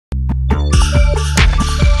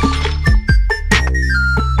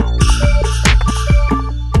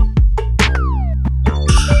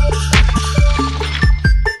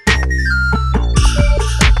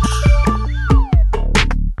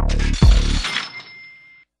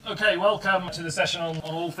Okay, welcome to the session on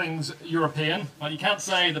all things European. Well, you can't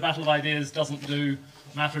say the battle of ideas doesn't do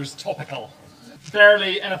matters topical.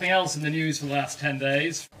 Barely anything else in the news for the last 10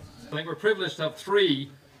 days. I think we're privileged to have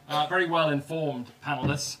three very well-informed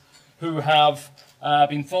panellists who have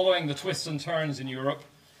been following the twists and turns in Europe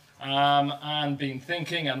and been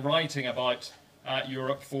thinking and writing about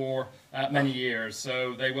Europe for many years.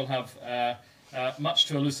 So they will have much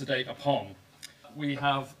to elucidate upon. We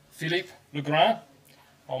have Philippe Legrain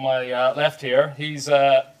on my left here. He's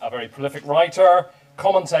a very prolific writer,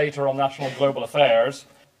 commentator on national and global affairs,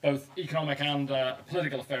 both economic and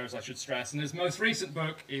political affairs, I should stress. And his most recent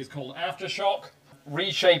book is called Aftershock,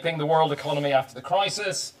 Reshaping the World Economy After the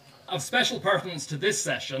Crisis. Of special pertinence to this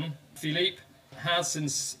session, Philippe has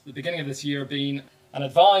since the beginning of this year been an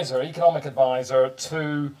advisor, economic advisor,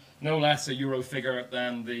 to no less a Euro figure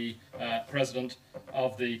than the President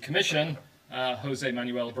of the Commission, Jose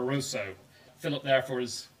Manuel Barroso. Philip, therefore,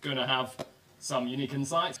 is going to have some unique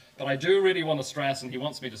insights. But I do really want to stress, and he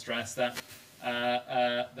wants me to stress, that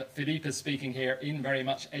Philippe is speaking here in very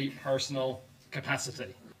much a personal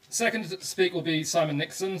capacity. Second to speak will be Simon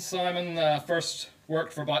Nixon. Simon first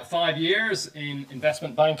worked for about 5 years in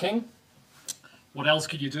investment banking. What else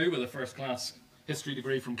could you do with a first-class history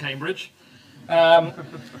degree from Cambridge? And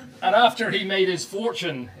after he made his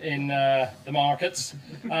fortune in the markets,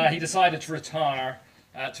 he decided to retire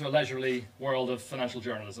to a leisurely world of financial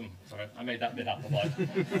journalism. Sorry, I made that bit up about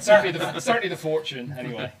certainly the fortune,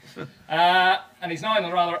 anyway. And he's now in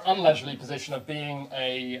a rather unleisurely position of being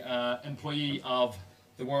an employee of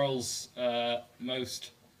the world's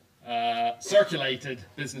most circulated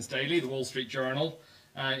business daily, the Wall Street Journal.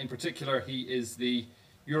 In particular, he is the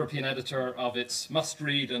European editor of its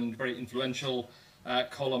must-read and very influential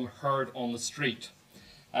column, Heard on the Street.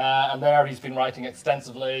 And there he's been writing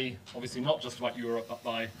extensively, obviously not just about Europe,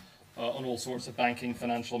 but on all sorts of banking,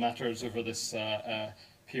 financial matters over this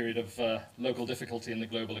period of local difficulty in the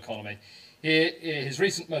global economy. His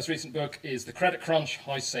most recent book is The Credit Crunch,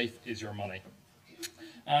 How Safe Is Your Money?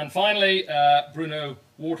 And finally, Bruno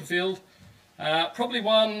Waterfield, probably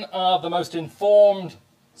one of the most informed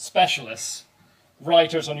specialists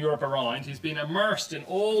writers on Europe around. He's been immersed in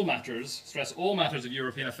all matters, stress all matters of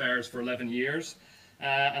European affairs for 11 years.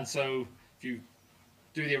 And so if you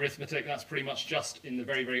do the arithmetic, that's pretty much just in the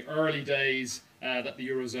very, very early days that the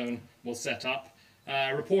Eurozone was set up.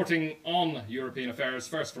 Reporting on European affairs,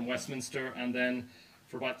 first from Westminster and then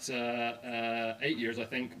for about 8 years, I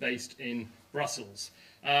think, based in Brussels.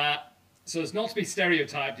 So as not to be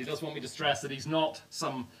stereotyped, he does want me to stress that he's not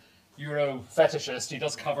some Euro fetishist. He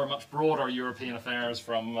does cover much broader European affairs,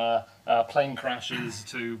 from plane crashes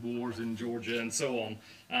to wars in Georgia and so on.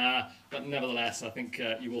 But nevertheless, I think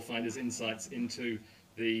you will find his insights into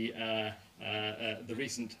the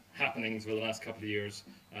recent happenings over the last couple of years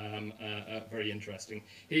very interesting.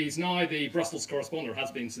 He's now the Brussels correspondent, or has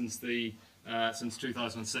been since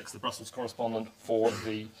 2006, the Brussels correspondent for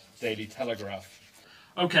the Daily Telegraph.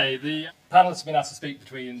 Okay, the panelists have been asked to speak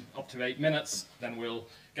between up to 8 minutes, then we'll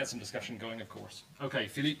get some discussion going, of course. Okay,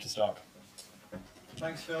 Philippe to start.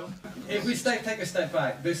 Thanks, Phil. If we take a step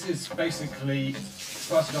back, this is basically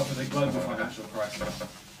started off as a global financial crisis.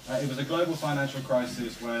 It was a global financial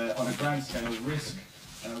crisis where, on a grand scale, risk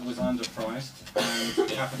was underpriced and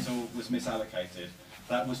capital was misallocated.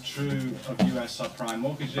 That was true of US subprime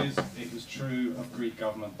mortgages, it was true of Greek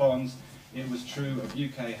government bonds, it was true of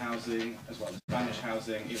UK housing as well as Spanish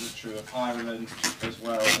housing, it was true of Ireland as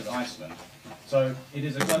well as Iceland. So it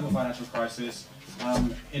is a global financial crisis.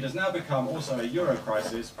 It has now become also a Euro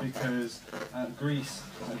crisis because Greece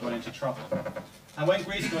got into trouble. And when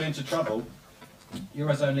Greece got into trouble,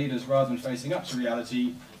 Eurozone leaders, rather than facing up to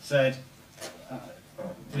reality, said,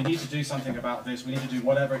 we need to do something about this, we need to do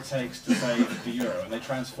whatever it takes to save the euro. And they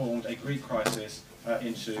transformed a Greek crisis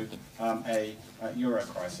into a Euro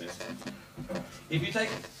crisis. If you take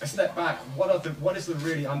a step back, what is the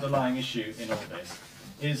really underlying issue in all this?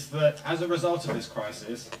 Is that as a result of this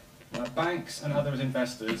crisis, banks and other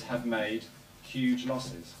investors have made huge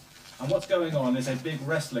losses. And what's going on is a big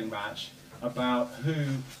wrestling match about who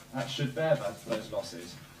should bear those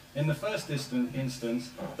losses. In the first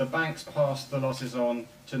instance, the banks passed the losses on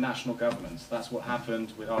to national governments. That's what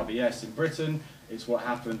happened with RBS in Britain. It's what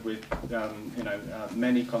happened with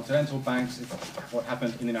many continental banks. It's what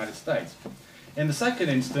happened in the United States. In the second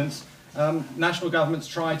instance, national governments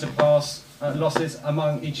tried to pass losses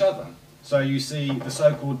among each other. So you see the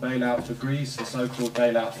so-called bailout for Greece, the so-called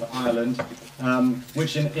bailout for Ireland,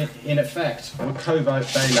 which in effect were covert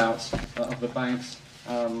bailouts of the banks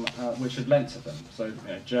which had lent to them. So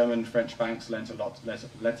German, French banks lent a lot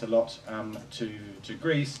to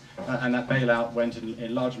Greece, and that bailout went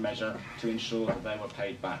in large measure to ensure that they were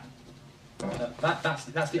paid back. That's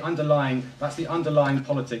the underlying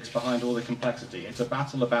politics behind all the complexity. It's a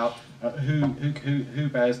battle about who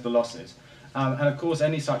bears the losses, and of course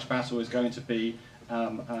any such battle is going to be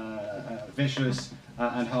vicious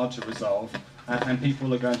and hard to resolve, and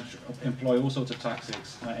people are going to employ all sorts of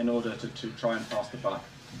tactics in order to try and pass the buck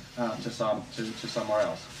to somewhere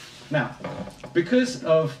else. Now, because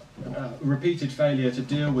of repeated failure to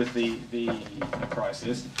deal with the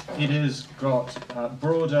crisis, it has got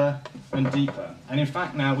broader and deeper. And in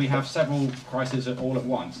fact, now we have several crises all at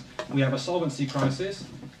once. We have a solvency crisis.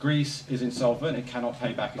 Greece is insolvent, it cannot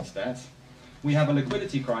pay back its debt. We have a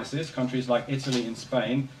liquidity crisis, countries like Italy and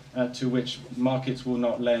Spain, to which markets will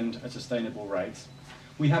not lend at sustainable rates.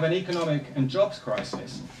 We have an economic and jobs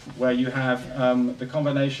crisis, where you have the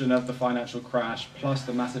combination of the financial crash plus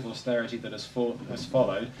the massive austerity that has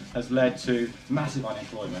followed has led to massive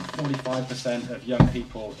unemployment. 45% of young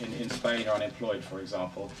people in Spain are unemployed, for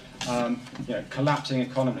example. Collapsing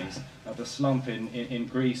economies. The slump in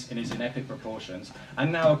Greece is in epic proportions.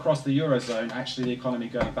 And now across the Eurozone, actually the economy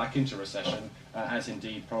going back into recession, as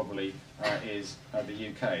indeed probably is the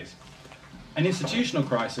UK's. An institutional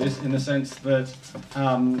crisis in the sense that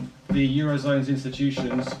the Eurozone's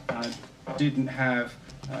institutions didn't have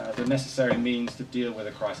the necessary means to deal with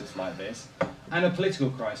a crisis like this. And a political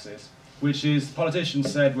crisis, which is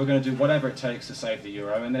politicians said we're going to do whatever it takes to save the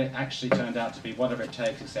euro, and then it actually turned out to be whatever it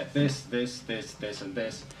takes except this, and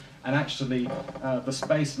this. And actually the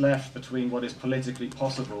space left between what is politically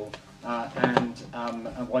possible and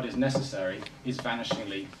what is necessary is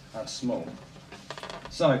vanishingly small.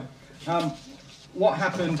 So, what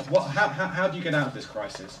happened? How do you get out of this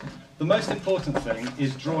crisis? The most important thing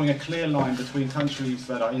is drawing a clear line between countries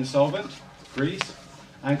that are insolvent, Greece,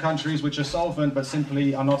 and countries which are solvent but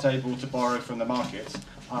simply are not able to borrow from the markets,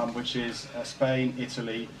 which is Spain,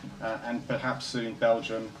 Italy, and perhaps soon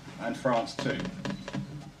Belgium and France too.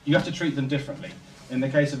 You have to treat them differently. In the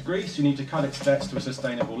case of Greece, you need to cut its debts to a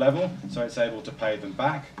sustainable level so it's able to pay them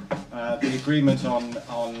back. The agreement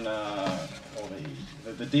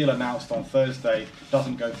the deal announced on Thursday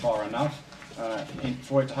doesn't go far enough.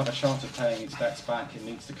 For it to have a chance of paying its debts back, it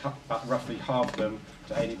needs to cut back roughly half them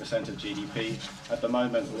to 80% of GDP. At the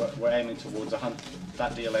moment, we're aiming towards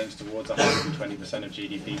that deal aims towards 120% of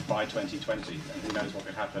GDP by 2020, and who knows what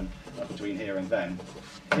could happen between here and then.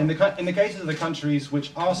 In the cases of the countries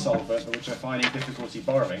which are solvent but which are finding difficulty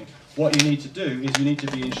borrowing, what you need to do is you need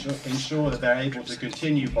to ensure that they're able to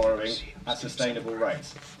continue borrowing at sustainable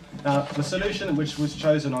rates. Now, the solution which was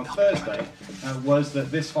chosen on Thursday was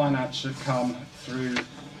that this finance should come through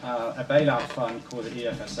a bailout fund called the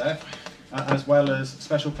EFSF, as well as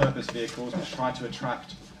special purpose vehicles which try to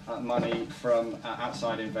attract money from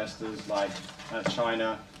outside investors like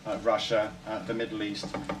China, Russia, the Middle East,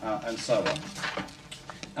 and so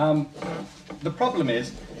on. The problem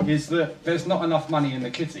is that there's not enough money in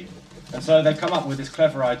the kitty. And so they've come up with this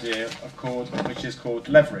clever idea which is called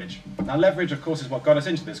leverage. Now, leverage, of course, is what got us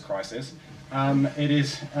into this crisis. It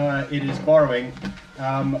is borrowing,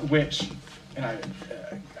 which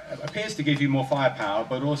appears to give you more firepower,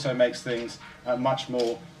 but also makes things much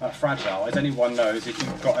more fragile. As anyone knows, if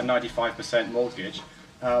you've got a 95% mortgage,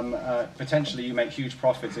 potentially you make huge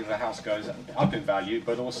profits if the house goes up in value,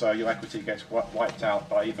 but also your equity gets wiped out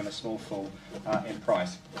by even a small fall in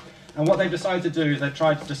price. And what they've decided to do is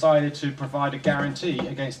they've decided to provide a guarantee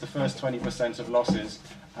against the first 20% of losses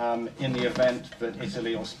in the event that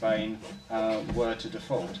Italy or Spain were to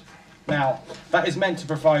default. Now, that is meant to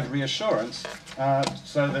provide reassurance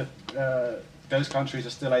so that those countries are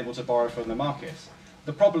still able to borrow from the markets.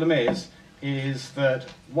 The problem is that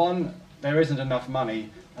one, there isn't enough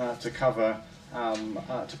money to cover,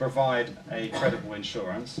 to provide a credible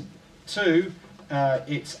insurance. Two,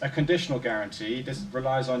 it's a conditional guarantee. This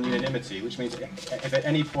relies on unanimity, which means if at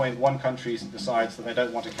any point one country decides that they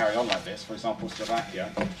don't want to carry on like this, for example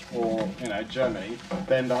Slovakia or Germany,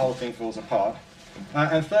 then the whole thing falls apart.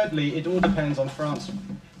 And thirdly, it all depends on France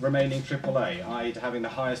remaining AAA, i.e. having the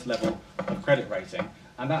highest level of credit rating,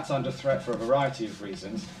 and that's under threat for a variety of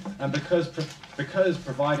reasons. And because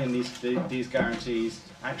providing these guarantees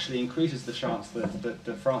actually increases the chance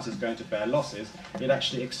that France is going to bear losses, it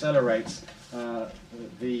actually accelerates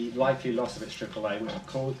the likely loss of its AAA,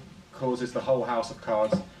 which causes the whole house of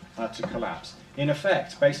cards to collapse. In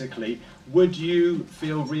effect, basically, would you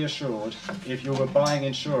feel reassured if you were buying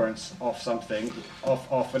insurance off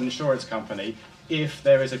an insurance company, if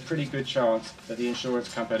there is a pretty good chance that the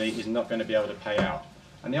insurance company is not going to be able to pay out?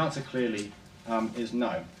 And the answer clearly is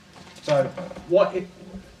no. So what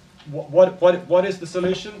is the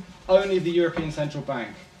solution? Only the European Central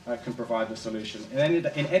Bank can provide the solution. In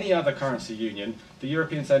any other currency union,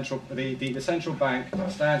 the central bank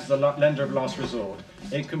stands as a lender of last resort.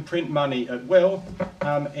 It can print money at will.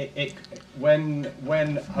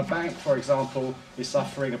 When a bank, for example, is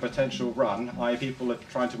suffering a potential run, i.e. people are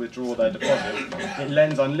trying to withdraw their deposits, it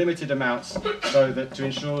lends unlimited amounts to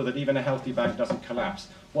ensure that even a healthy bank doesn't collapse.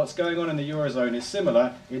 What's going on in the Eurozone is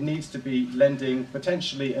similar. It needs to be lending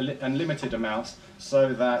potentially unlimited amounts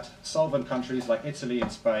so that solvent countries like Italy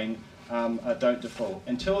and Spain don't default.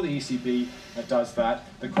 Until the ECB does that,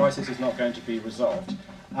 the crisis is not going to be resolved.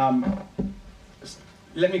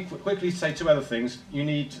 Let me quickly say two other things. You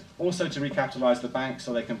need also to recapitalise the banks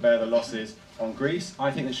so they can bear the losses on Greece.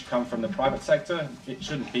 I think it should come from the private sector. It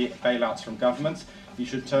shouldn't be bailouts from governments. You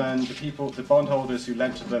should turn the bondholders who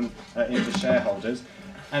lent to them into shareholders.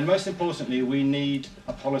 And most importantly, we need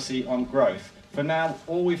a policy on growth. For now,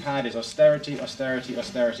 all we've had is austerity, austerity,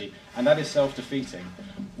 austerity, and that is self-defeating.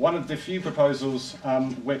 One of the few proposals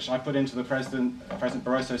which I put into the President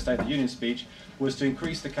Barroso State of the Union speech was to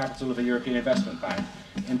increase the capital of the European Investment Bank.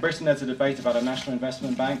 In Britain, there's a debate about a national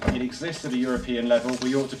investment bank. It exists at a European level.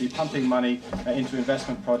 We ought to be pumping money into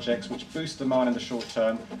investment projects which boost demand in the short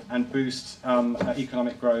term and boost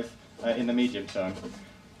economic growth in the medium term.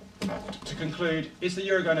 To conclude, is the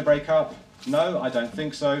euro going to break up? No, I don't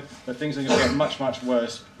think so, but things are going to get much, much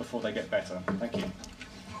worse before they get better. Thank you.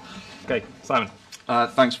 Okay, Simon.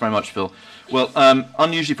 Thanks very much, Phil. Well,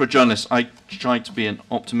 unusually for a journalist, I try to be an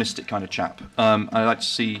optimistic kind of chap. I like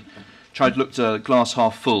to try to look to glass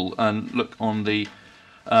half full and look on the,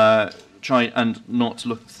 try and not to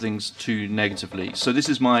look at things too negatively. So this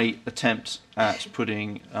is my attempt at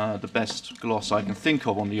putting the best gloss I can think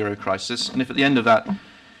of on the euro crisis. And if at the end of that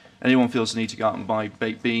anyone feels the need to go out and buy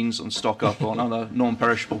baked beans and stock up on other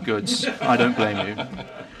non-perishable goods, I don't blame you.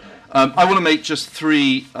 I want to make just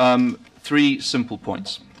three simple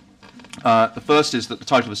points. The first is that the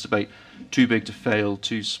title of this debate, Too Big to Fail,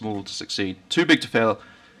 Too Small to Succeed. Too big to fail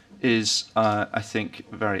is, I think,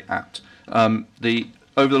 very apt. Over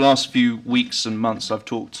the last few weeks and months, I've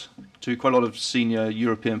talked to quite a lot of senior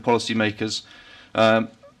European policymakers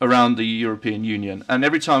around the European Union. And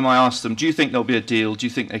every time I ask them, do you think there'll be a deal? Do you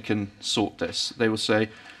think they can sort this? They will say,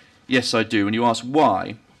 yes, I do. And you ask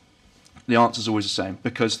why, the answer is always the same,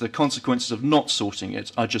 because the consequences of not sorting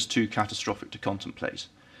it are just too catastrophic to contemplate.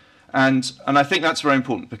 And I think that's very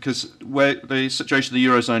important, because where the situation the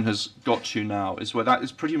Eurozone has got to now is where that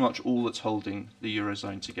is pretty much all that's holding the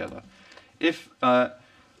Eurozone together. If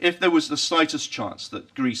there was the slightest chance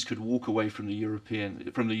that Greece could walk away from the euro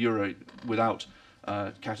without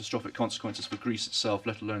catastrophic consequences for Greece itself,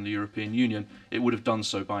 let alone the European Union, it would have done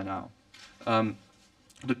so by now.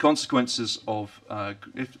 The consequences of,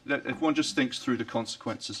 if one just thinks through the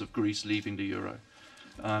consequences of Greece leaving the euro,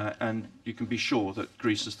 and you can be sure that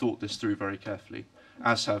Greece has thought this through very carefully,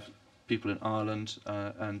 as have people in Ireland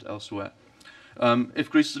and elsewhere.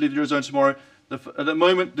 If Greece is to leave the Eurozone tomorrow, at the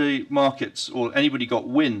moment the markets or anybody got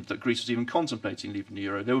wind that Greece was even contemplating leaving the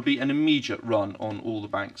euro, there would be an immediate run on all the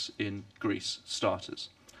banks in Greece, starters,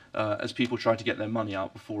 as people tried to get their money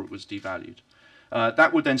out before it was devalued.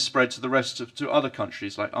 That would then spread to other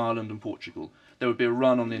countries like Ireland and Portugal. There would be a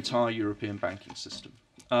run on the entire European banking system.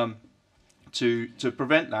 To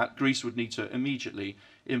prevent that, Greece would need to immediately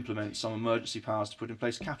implement some emergency powers to put in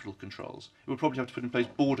place capital controls. It would probably have to put in place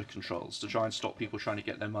border controls to try and stop people trying to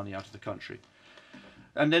get their money out of the country.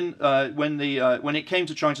 And then when it came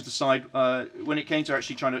to trying to decide, when it came to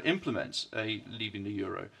actually trying to implement leaving the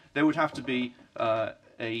euro, there would have to be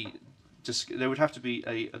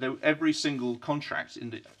every single contract in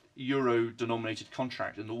the euro-denominated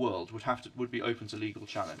contract in the world would be open to legal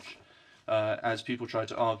challenge, as people tried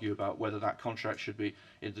to argue about whether that contract should be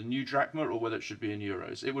in the new drachma or whether it should be in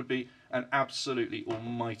euros. It would be an absolutely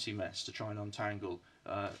almighty mess to try and untangle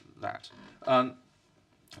that.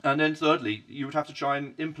 And then thirdly, you would have to try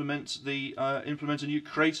and create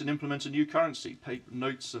and implement a new currency, paper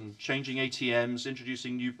notes and changing ATMs,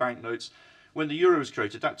 introducing new banknotes. When the euro was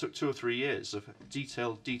created, that took 2 or 3 years of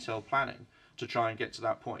detailed planning to try and get to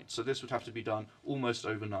that point. So this would have to be done almost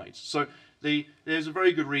overnight. So there's a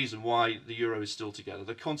very good reason why the euro is still together.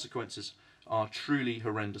 The consequences are truly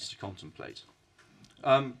horrendous to contemplate.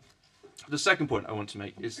 The second point I want to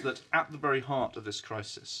make is that at the very heart of this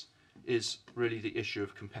crisis is really the issue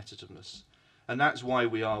of competitiveness. And that's why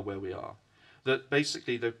we are where we are. That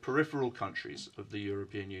basically the peripheral countries of the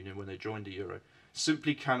European Union, when they joined the euro,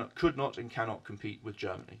 simply could not and cannot compete with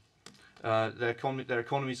Germany. Their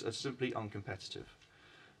economies are simply uncompetitive.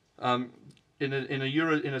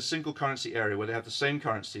 in a single currency area where they have the same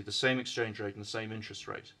currency, the same exchange rate, and the same interest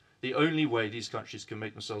rate, the only way these countries can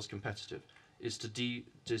make themselves competitive is to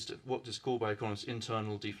what is called by economists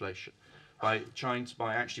internal deflation, by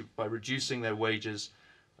reducing their wages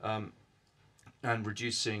and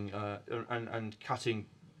reducing and cutting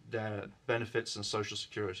their benefits and social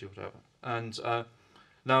security or whatever. And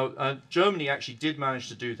now Germany actually did manage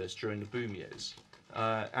to do this during the boom years,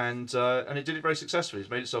 and it did it very successfully.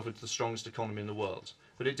 It's made itself into the strongest economy in the world,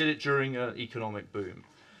 but it did it during an economic boom.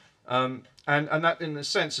 And that, in a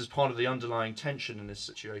sense, is part of the underlying tension in this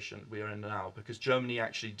situation we are in now, because Germany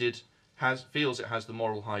actually feels it has the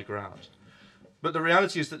moral high ground. But the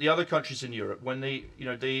reality is that the other countries in Europe, when they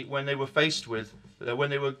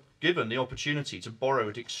were given the opportunity to borrow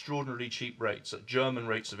at extraordinarily cheap rates, at German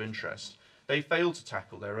rates of interest, they failed to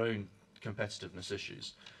tackle their own competitiveness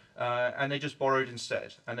issues, and they just borrowed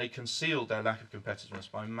instead, and they concealed their lack of competitiveness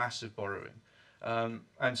by massive borrowing. And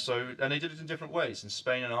they did it in different ways. In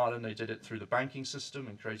Spain and Ireland, they did it through the banking system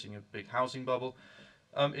and creating a big housing bubble.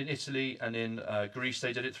 In Italy and in Greece,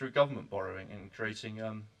 they did it through government borrowing and creating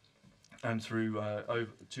and through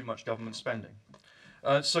too much government spending.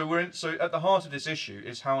 So at the heart of this issue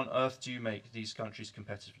is, how on earth do you make these countries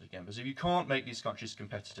competitive again? Because if you can't make these countries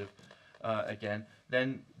competitive again,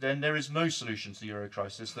 then there is no solution to the euro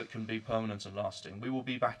crisis that can be permanent and lasting. We will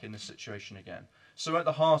be back in this situation again. So at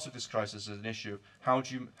the heart of this crisis is an issue of how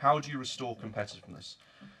do you restore competitiveness?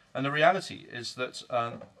 And the reality is that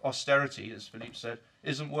austerity, as Philippe said,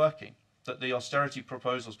 isn't working. That the austerity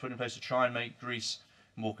proposals put in place to try and make Greece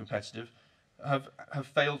more competitive have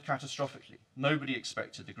failed catastrophically. Nobody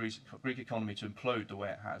expected the Greek economy to implode the way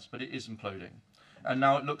it has, but it is imploding. And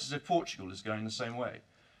now it looks as if Portugal is going the same way.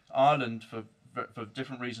 Ireland, for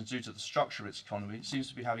different reasons due to the structure of its economy, seems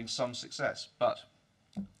to be having some success, but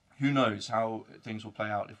who knows how things will play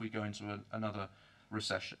out if we go into another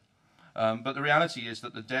recession. But the reality is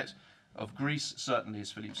that the debt of Greece, certainly,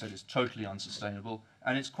 as Philippe said, is totally unsustainable,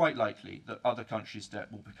 and it's quite likely that other countries' debt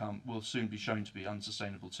will soon be shown to be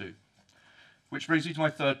unsustainable too. Which brings me to my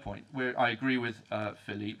third point, where I agree with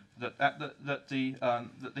Philippe that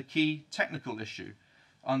the key technical issue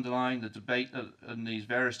underlying the debate in these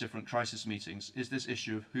various different crisis meetings is this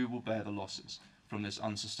issue of who will bear the losses from this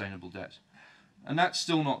unsustainable debt. And that's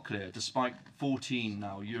still not clear, despite 14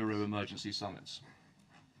 now Euro emergency summits.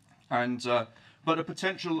 And but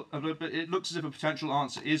it looks as if a potential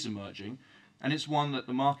answer is emerging, and it's one that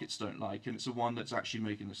the markets don't like, and it's the one that's actually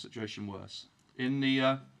making the situation worse.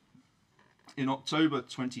 In October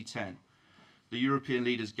 2010, the European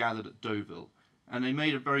leaders gathered at Deauville, and they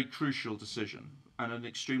made a very crucial decision, and an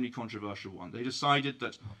extremely controversial one. They decided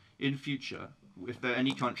that in future, if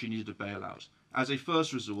any country needed a bailout, as a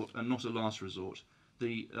first resort and not a last resort,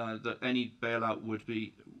 that any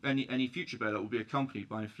future bailout would be accompanied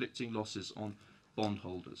by inflicting losses on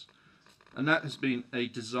bondholders. And that has been a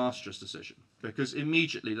disastrous decision, because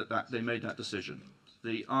immediately they made that decision,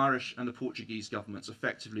 the Irish and the Portuguese governments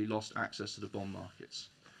effectively lost access to the bond markets.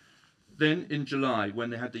 Then in July, when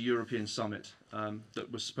they had the European summit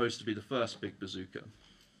that was supposed to be the first big bazooka,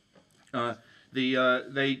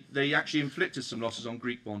 they actually inflicted some losses on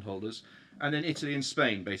Greek bondholders, and then Italy and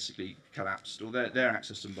Spain basically collapsed, or their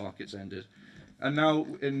access to markets ended. And now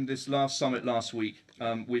in this last summit last week,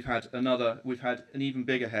 we've had an even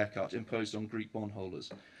bigger haircut imposed on Greek bondholders.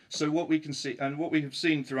 So what we can see, and what we have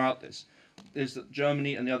seen throughout this, is that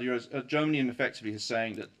Germany and the other Germany effectively is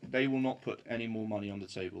saying that they will not put any more money on the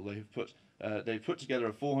table. They've put together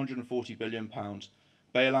a £440 billion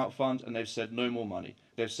bailout fund, and they've said no more money.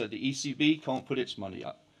 They've said the ECB can't put its money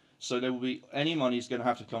up, so any money is going to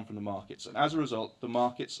have to come from the markets. And as a result, the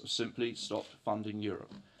markets have simply stopped funding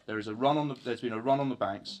Europe. There's been a run on the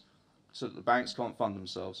banks, so that the banks can't fund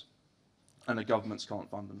themselves, and the governments can't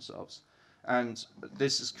fund themselves. And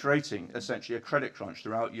this is creating essentially a credit crunch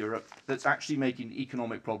throughout Europe that's actually making the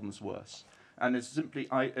economic problems worse. And it's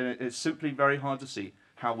simply very hard to see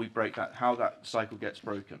how we break that, how that cycle gets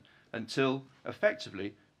broken, until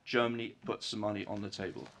effectively Germany puts some money on the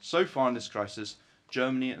table. So far in this crisis,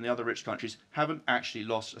 Germany and the other rich countries haven't actually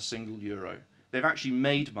lost a single euro. They've actually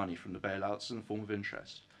made money from the bailouts in the form of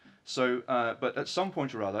interest. So, but at some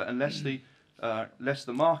point or other, unless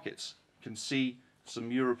the markets can see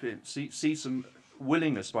some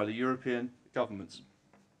willingness by the European governments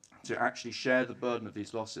to actually share the burden of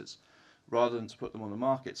these losses, rather than to put them on the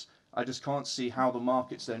markets, I just can't see how the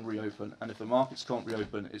markets then reopen. And if the markets can't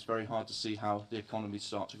reopen, it's very hard to see how the economies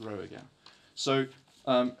start to grow again. So,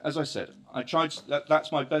 as I said,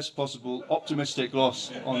 that's my best possible optimistic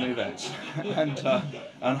gloss on the events, and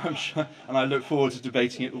I look forward to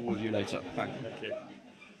debating it all with you later. Thank you.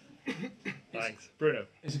 Thanks. Bruno.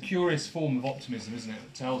 It's a curious form of optimism, isn't it?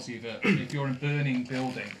 That tells you that if you're in a burning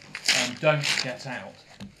building, don't get out.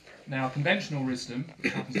 Now, conventional wisdom,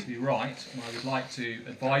 which happens to be right, and I would like to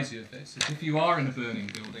advise you of this, is if you are in a burning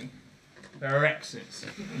building, there are exits.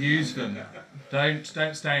 Use them. Don't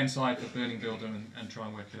stay inside the burning building and try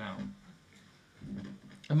and work it out.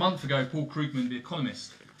 A month ago, Paul Krugman, the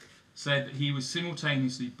economist, said that he was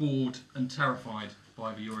simultaneously bored and terrified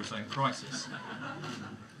by the Eurozone crisis.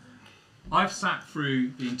 I've sat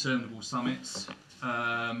through the interminable summits.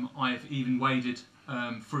 I've even waded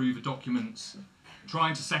through the documents,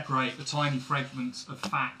 trying to separate the tiny fragments of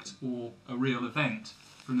fact or a real event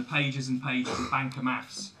from the pages and pages of banker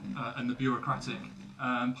maths and the bureaucratic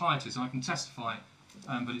pieties. I can testify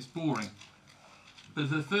that it's boring. But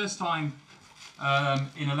for the first time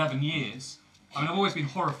in 11 years, I mean, I've always been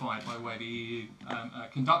horrified by the way the EU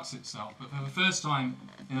conducts itself, but for the first time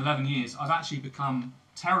in 11 years, I've actually become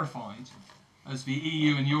terrified as the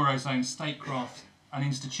EU and Eurozone statecraft and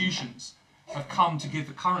institutions have come to give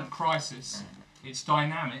the current crisis its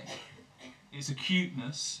dynamic, its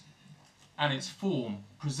acuteness, and its form,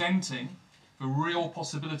 presenting the real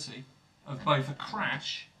possibility of both a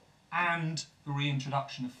crash and the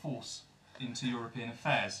reintroduction of force into European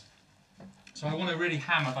affairs. So I want to really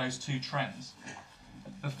hammer those two trends.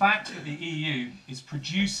 The fact that the EU is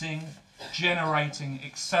producing, generating,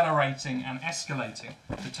 accelerating and escalating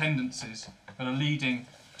the tendencies that are leading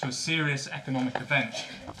to a serious economic event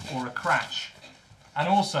or a crash, and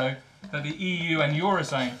also that the EU and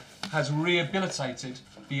Eurozone has rehabilitated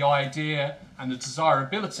the idea and the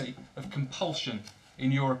desirability of compulsion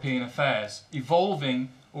in European affairs, evolving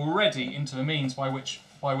already into the means by which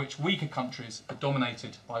weaker countries are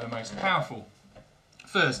dominated by the most powerful.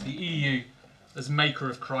 First, the EU as maker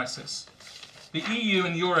of crisis. The EU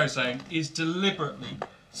and Eurozone is deliberately,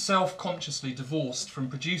 self-consciously divorced from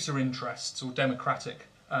producer interests or democratic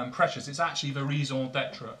pressures. It's actually the raison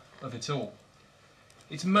d'etre of it all.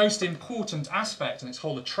 Its most important aspect and its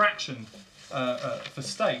whole attraction for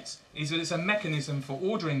states is that it's a mechanism for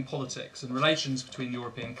ordering politics and relations between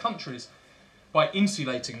European countries by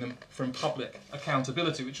insulating them from public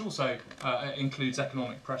accountability, which also includes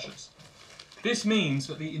economic pressures. This means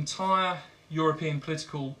that the entire European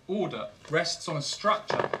political order rests on a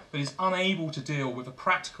structure that is unable to deal with the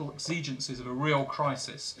practical exigencies of a real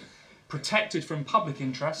crisis, protected from public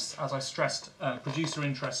interests, as I stressed, producer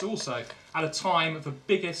interests also, at a time of the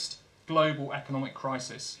biggest global economic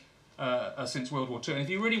crisis since World War II. And if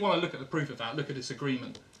you really want to look at the proof of that, look at this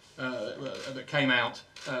agreement that came out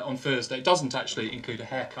on Thursday. It doesn't actually include a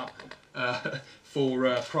haircut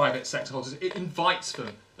for private sector holders. It invites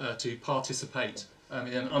them to participate in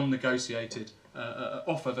an unnegotiated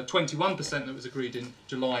offer. The 21% that was agreed in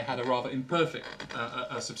July had a rather imperfect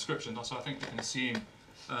subscription, so I think we can assume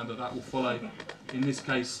that will follow in this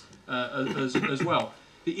case as well.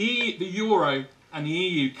 The Euro and the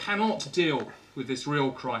EU cannot deal with this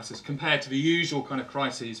real crisis compared to the usual kind of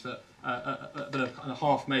crises that are kind of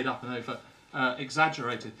half made up and over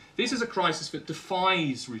exaggerated. This is a crisis that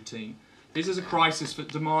defies routine. This is a crisis that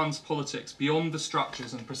demands politics beyond the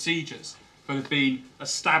structures and procedures that have been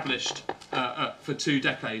established for 2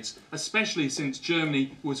 decades, especially since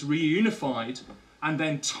Germany was reunified and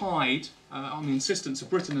then tied, on the insistence of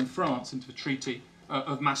Britain and France, into the Treaty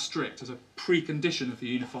of Maastricht as a precondition of the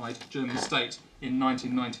unified German state in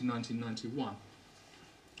 1990-1991.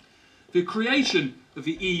 The creation of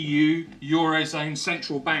the EU, Eurozone,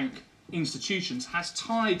 central bank institutions has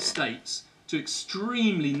tied states to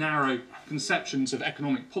extremely narrow conceptions of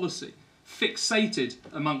economic policy, fixated,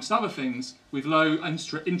 amongst other things, with low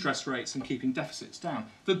interest rates and keeping deficits down.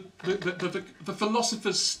 The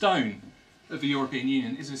philosopher's stone of the European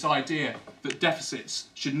Union is this idea that deficits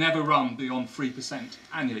should never run beyond 3%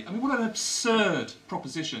 annually. I mean, what an absurd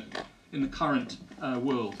proposition in the current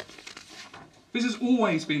world. This has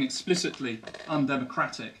always been explicitly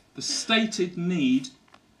undemocratic. The stated need,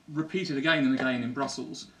 repeated again and again in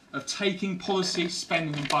Brussels, of taking policy,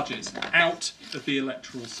 spending and budgets out of the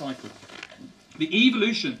electoral cycle. The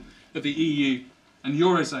evolution of the EU and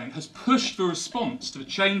Eurozone has pushed the response to the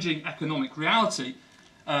changing economic reality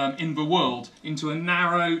in the world into a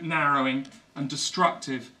narrowing and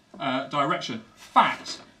destructive direction.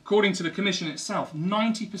 Fact, according to the Commission itself,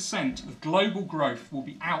 90% of global growth will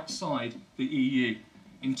be outside the EU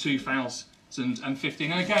in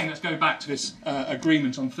 2015. And again, let's go back to this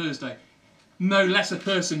agreement on Thursday. No less a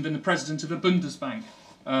person than the president of the Bundesbank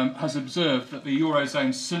has observed that the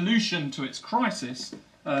Eurozone's solution to its crisis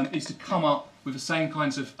is to come up with the same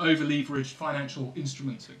kinds of over-leveraged financial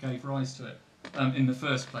instruments that gave rise to it in the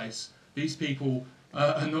first place. These people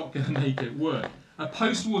are not going to make it work. A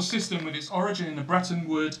post-war system with its origin in the Bretton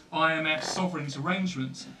Woods IMF sovereigns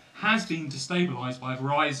arrangements has been destabilised by the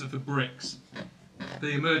rise of the BRICS,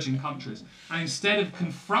 the emerging countries. And instead of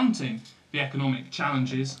confronting the economic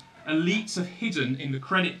challenges, elites have hidden in the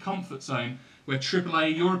credit comfort zone where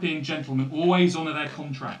AAA European gentlemen always honour their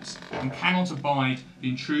contracts and cannot abide the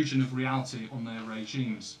intrusion of reality on their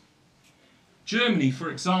regimes. Germany,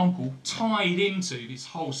 for example, tied into this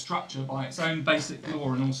whole structure by its own basic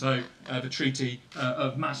law and also the Treaty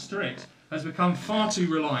of Maastricht, has become far too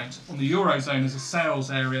reliant on the Eurozone as a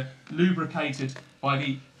sales area, lubricated by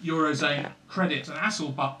the Eurozone credit and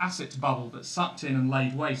asset bubble that sucked in and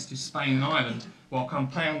laid waste to Spain and Ireland while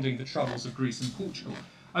compounding the troubles of Greece and Portugal.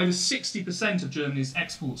 Over 60% of Germany's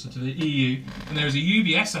exports are to the EU, and there is a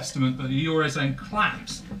UBS estimate that the Eurozone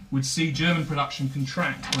collapse would see German production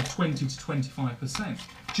contract by 20 to 25%.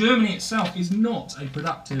 Germany itself is not a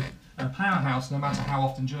productive powerhouse, no matter how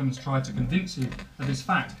often Germans try to convince you of this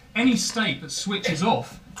fact. Any state that switches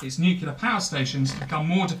off its nuclear power stations to become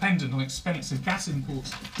more dependent on expensive gas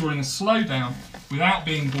imports during a slowdown without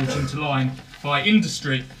being brought into line by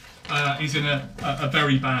industry is in a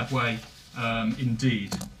very bad way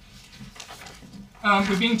indeed.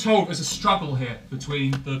 We're being told there's a struggle here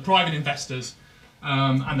between the private investors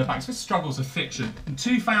and the banks. This struggle's a fiction. In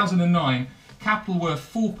 2009, capital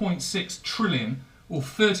worth 4.6 trillion, or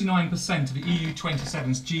 39% of the EU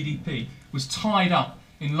 27's GDP, was tied up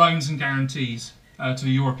in loans and guarantees to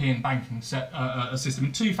the European banking system.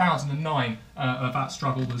 In 2009, that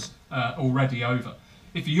struggle was already over.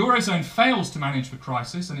 If the Eurozone fails to manage the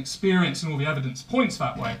crisis, and experience and all the evidence points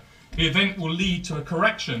that way, the event will lead to a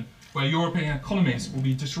correction where European economies will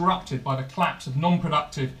be disrupted by the collapse of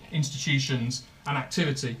non-productive institutions and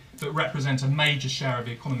activity that represent a major share of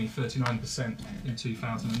the economy, 39% in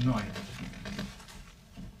 2009.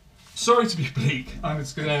 Sorry to be bleak, I'm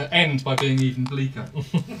just going to end by being even bleaker.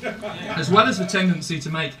 As well as the tendency to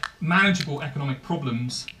make manageable economic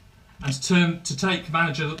problems and to take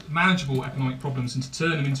manageable economic problems and to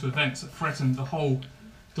turn them into events that threaten the whole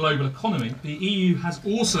global economy, the EU has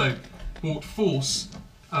also brought force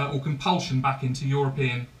or compulsion back into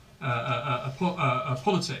European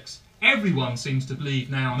politics. Everyone seems to believe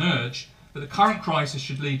now and urge that the current crisis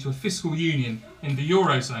should lead to a fiscal union in the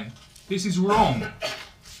Eurozone. This is wrong.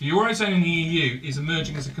 The Eurozone and the EU is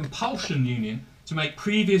emerging as a compulsion union to make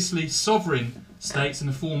previously sovereign states in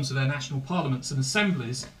the forms of their national parliaments and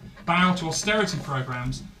assemblies bow to austerity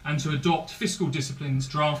programmes and to adopt fiscal disciplines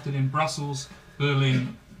drafted in Brussels,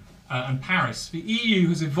 Berlin and Paris. The EU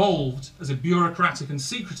has evolved as a bureaucratic and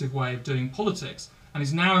secretive way of doing politics and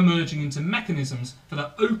is now emerging into mechanisms that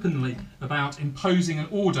are openly about imposing an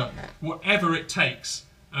order, whatever it takes,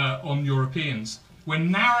 on Europeans.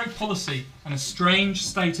 When narrow policy and estranged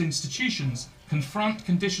state institutions confront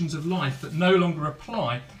conditions of life that no longer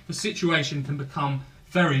apply, the situation can become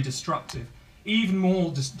very destructive. Even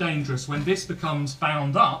more dangerous when this becomes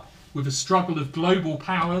bound up with a struggle of global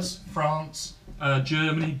powers, France,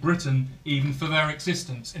 Germany, Britain, even for their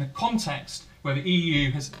existence, in a context where the EU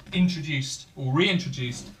has introduced or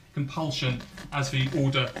reintroduced compulsion as the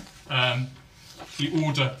order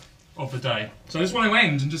of the day. So I just want to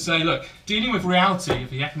end and just say, look, dealing with reality of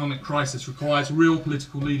the economic crisis requires real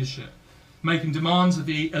political leadership, making demands of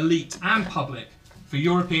the elite and public for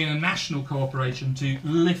European and national cooperation to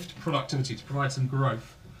lift productivity, to provide some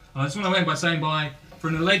growth. And I just want to end by saying, for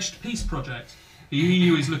an alleged peace project, the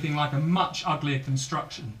EU is looking like a much uglier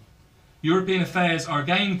construction. European affairs are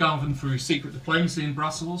again governed through secret diplomacy in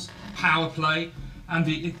Brussels, power play, and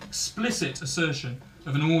the explicit assertion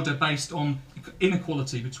of an order based on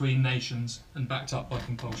inequality between nations and backed up by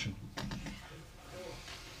compulsion.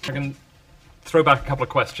 I can throw back a couple of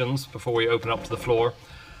questions before we open up to the floor.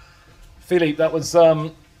 Philippe, that was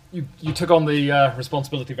you took on the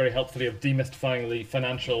responsibility very helpfully of demystifying the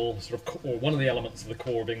financial or one of the elements of the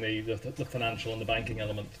core being the financial and the banking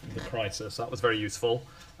element of the crisis. That was very useful.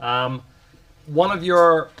 One of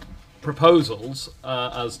your proposals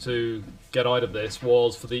as to get out of this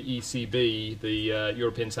was for the ECB, the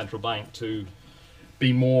European Central Bank, to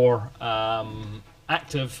be more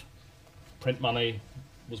active. Print money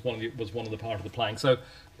was one of the part of the plank. So,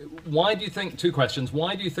 why do you think? Two questions.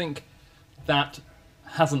 Why do you think that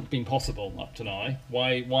hasn't been possible up to now?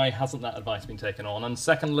 Why hasn't that advice been taken on? And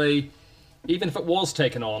secondly, even if it was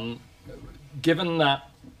taken on, given that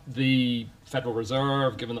the Federal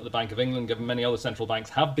Reserve, given that the Bank of England, given many other central banks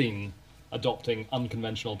have been adopting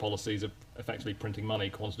unconventional policies of effectively printing money,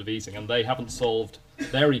 quantitative easing, and they haven't solved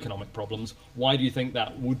their economic problems, why do you think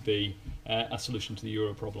that would be a solution to the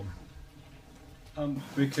euro problem?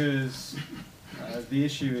 Because The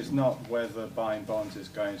issue is not whether buying bonds is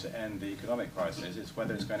going to end the economic crisis, it's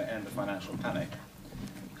whether it's going to end the financial panic.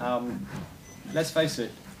 Let's face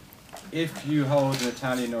it, if you hold an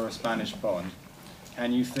Italian or a Spanish bond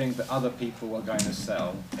and you think that other people are going to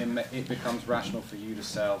sell, it becomes rational for you to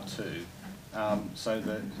sell too, so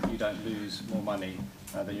that you don't lose more money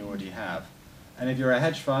than you already have. And if you're a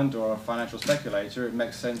hedge fund or a financial speculator, it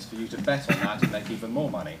makes sense for you to bet on that and make even more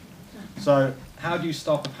money. So how do you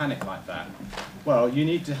stop a panic like that? Well, you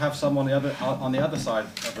need to have someone on the other side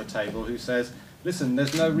of the table who says, listen,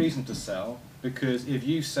 there's no reason to sell, because if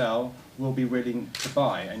you sell, we'll be willing to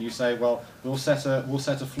buy. And you say, well, we'll set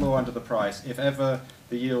a floor under the price. If ever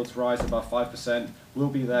the yields rise above 5%, we'll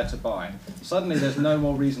be there to buy. Suddenly there's no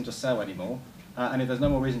more reason to sell anymore. And if there's no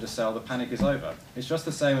more reason to sell, the panic is over. It's just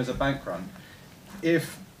the same as a bank run.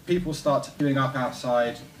 If people start queuing up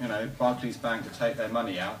outside, Barclays Bank to take their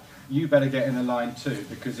money out, you better get in the line too,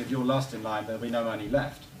 because if you're last in line, there'll be no money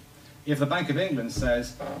left. If the Bank of England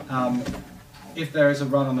says, if there is a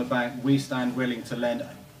run on the bank, we stand willing to lend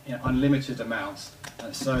unlimited amounts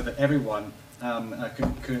so that everyone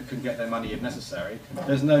can get their money if necessary,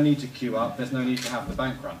 there's no need to queue up, there's no need to have the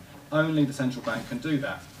bank run. Only the central bank can do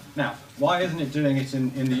that. Now, why isn't it doing it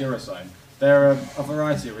in the Eurozone? There are a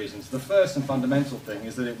variety of reasons. The first and fundamental thing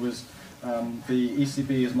is that it was the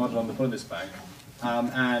ECB is modelled on the Bundesbank,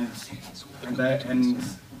 and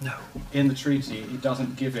in the treaty it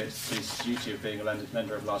doesn't give it this duty of being a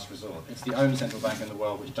lender of last resort. It's the only central bank in the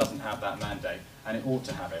world which doesn't have that mandate, and it ought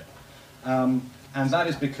to have it. And that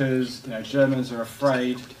is because Germans are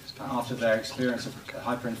afraid, after their experience of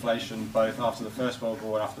hyperinflation, both after the First World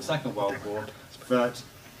War and after the Second World War, that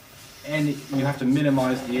you have to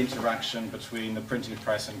minimise the interaction between the printing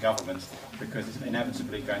press and government, because it's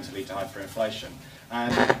inevitably going to lead to hyperinflation.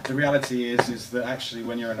 And the reality is that actually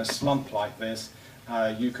when you're in a slump like this,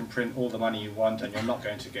 you can print all the money you want and you're not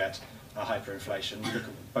going to get a hyperinflation. You look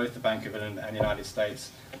at both the Bank of England and the United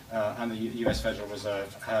States and the US Federal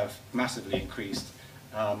Reserve have massively increased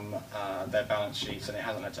their balance sheets, and it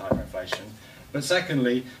hasn't led to hyperinflation. But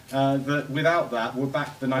secondly, that without that, we're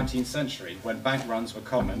back to the 19th century, when bank runs were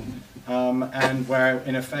common, and where,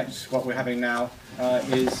 in effect, what we're having now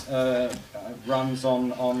is runs on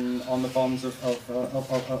the bonds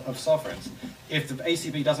of sovereigns. If the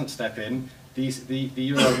ACB doesn't step in, the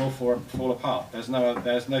euro will fall apart. There's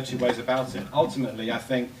no two ways about it. Ultimately, I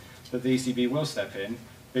think that the ECB will step in,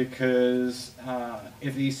 because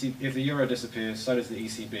if the euro disappears, so does the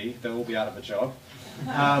ECB. They'll all be out of a job.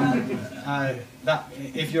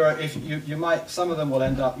 Some of them will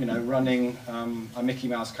end up, running a Mickey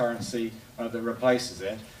Mouse currency that replaces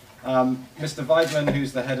it. Mr. Weidmann,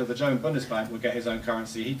 who's the head of the German Bundesbank, would get his own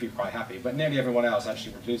currency. He'd be quite happy, but nearly everyone else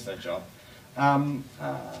actually would lose their job. And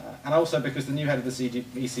also because the new head of the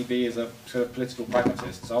ECB is a sort of political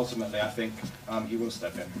pragmatist, so ultimately I think he will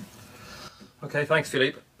step in. Okay, thanks,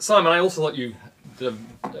 Philippe. Simon, I also thought you did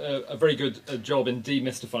a very good job in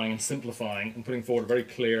demystifying and simplifying and putting forward a very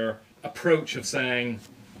clear approach of saying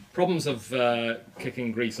problems of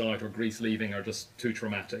kicking Greece out or Greece leaving are just too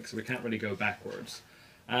traumatic, so we can't really go backwards.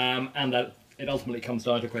 And that it ultimately comes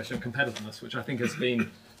down to a question of competitiveness, which I think has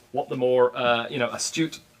been what the more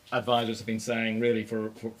astute advisors have been saying really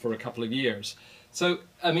for a couple of years. So,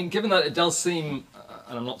 I mean, given that it does seem,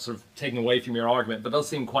 and I'm not sort of taking away from your argument, but it does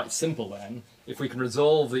seem quite simple then, if we can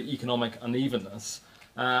resolve the economic unevenness,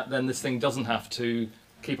 then this thing doesn't have to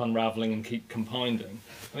keep unravelling and keep compounding.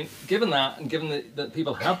 I mean, given that, and given that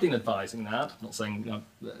people have been advising that, I'm not saying,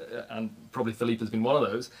 and probably Philippe has been one of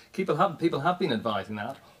those, people have been advising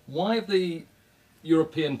that, why have the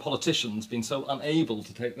European politicians been so unable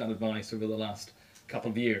to take that advice over the last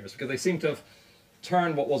couple of years? Because they seem to have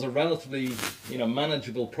turned what was a relatively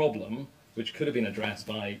manageable problem, which could have been addressed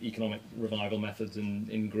by economic revival methods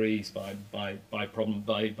in Greece, by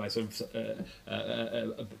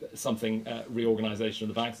something reorganisation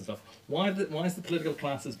of the banks and stuff. Why has the political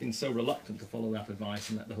classes been so reluctant to follow that advice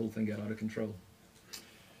and let the whole thing get out of control?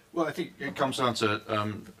 Well, I think it comes down to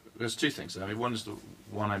there's two things. I mean, one is the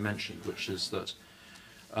one I mentioned, which is that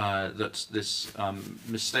this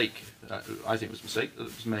mistake, I think it was a mistake that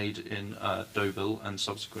was made in Deauville and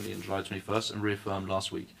subsequently in July 21st and reaffirmed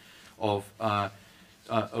last week, of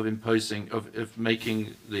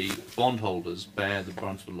making the bondholders bear the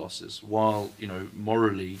brunt of the losses, while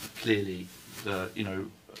morally, clearly, the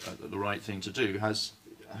right thing to do has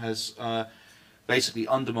basically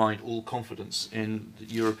undermined all confidence in the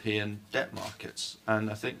European debt markets. And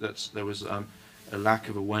I think that there was a lack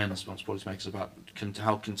of awareness amongst policymakers about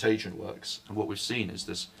how contagion works. And what we've seen is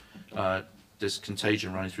this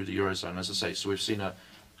contagion running through the Eurozone, as I say. So we've seen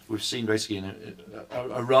we've seen basically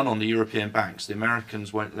a run on the European banks. The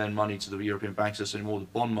Americans won't lend money to the European bank system anymore. The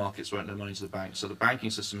bond markets won't lend money to the banks. So the banking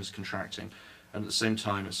system is contracting, and at the same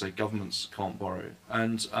time, it's like governments can't borrow.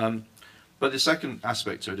 And but the second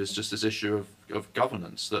aspect to it is just this issue of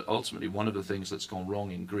governance. That ultimately one of the things that's gone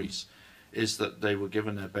wrong in Greece is that they were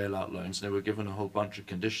given their bailout loans, and they were given a whole bunch of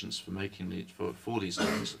conditions for making for these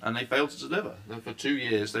loans, and they failed to deliver. For 2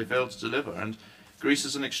 years, they failed to deliver. And Greece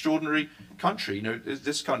is an extraordinary country. You know,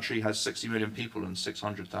 this country has 60 million people and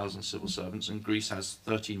 600,000 civil servants, and Greece has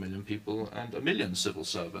 13 million people and 1 million civil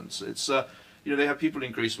servants. It's you know, they have people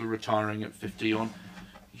in Greece who are retiring at 50 on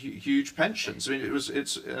huge pensions. I mean,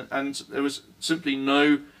 and there was simply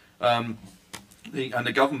no.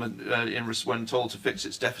 The government, when told to fix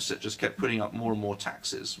its deficit, just kept putting up more and more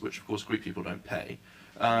taxes, which of course Greek people don't pay,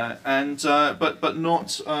 but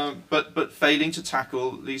failing to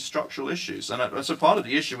tackle these structural issues. And so part of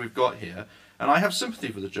the issue we've got here, and I have sympathy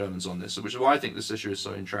for the Germans on this, which is why I think this issue is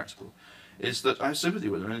so intractable, is that I have sympathy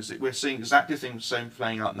with them. And we're seeing exactly the same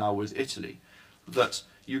playing out now with Italy, that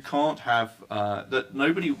you can't have that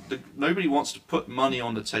nobody wants to put money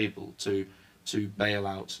on the table to bail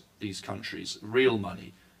out these countries, real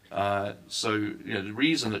money. So you know, the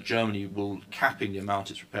reason that Germany will capping the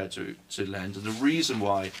amount it's prepared to lend, and the reason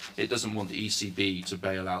why it doesn't want the ECB to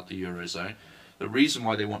bail out the Eurozone, the reason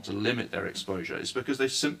why they want to limit their exposure is because they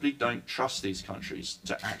simply don't trust these countries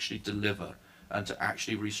to actually deliver and to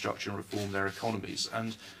actually restructure and reform their economies.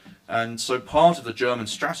 And so part of the German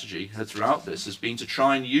strategy throughout this has been to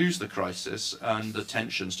try and use the crisis and the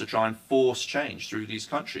tensions to try and force change through these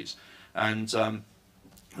countries. And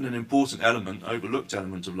an important element, overlooked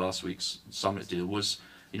element of last week's summit deal was,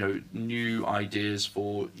 you know, new ideas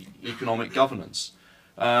for economic governance.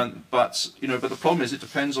 But the problem is it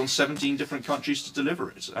depends on 17 different countries to deliver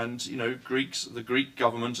it. And you know, the Greek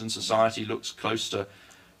government and society looks close to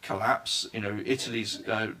collapse. You know, Italy's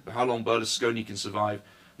how long Berlusconi can survive,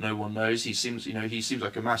 no one knows. He seems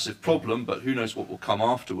like a massive problem, but who knows what will come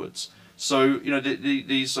afterwards. So you know,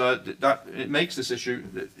 it makes this issue.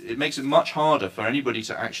 It makes it much harder for anybody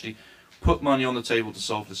to actually put money on the table to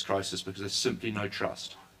solve this crisis because there's simply no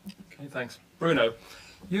trust. Okay, thanks, Bruno.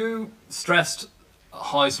 You stressed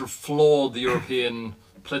how sort of flawed the European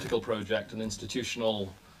political project and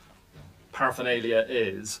institutional paraphernalia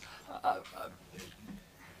is.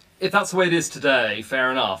 If that's the way it is today,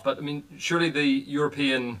 fair enough. But I mean, surely the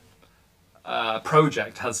European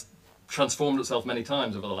project has transformed itself many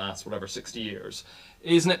times over the last 60 years.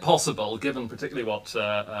 Isn't it possible, given particularly what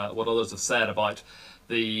others have said about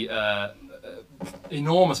the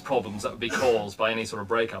enormous problems that would be caused by any sort of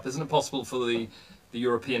breakup, isn't it possible for the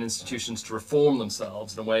European institutions to reform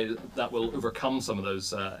themselves in a way that will overcome some of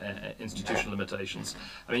those institutional limitations?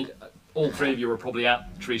 I mean, all three of you were probably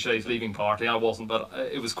at Trichet's leaving party. I wasn't, but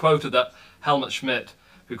it was quoted that Helmut Schmidt,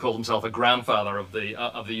 who called himself a grandfather of the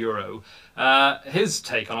euro, his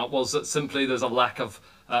take on it was that simply there's a lack of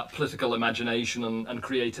political imagination and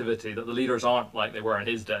creativity, that the leaders aren't like they were in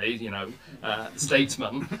his day, you know,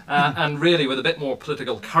 statesmen, and really with a bit more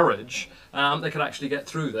political courage, they could actually get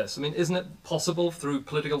through this. I mean, isn't it possible through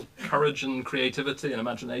political courage and creativity and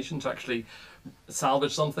imagination to actually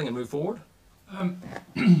salvage something and move forward?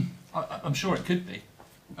 I'm sure it could be,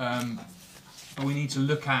 but we need to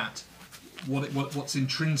look at what's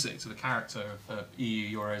intrinsic to the character of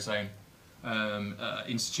EU Eurozone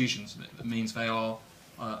institutions. That means they are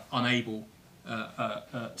unable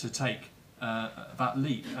to take that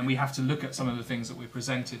leap, and we have to look at some of the things that we're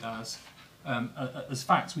presented as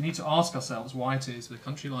facts. We need to ask ourselves why it is that a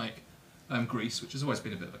country like Greece, which has always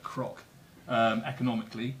been a bit of a crock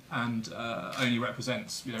economically and only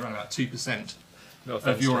represents around about 2%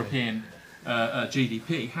 of European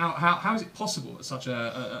GDP. How is it possible that such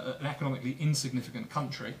an economically insignificant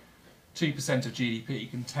country, 2% of GDP,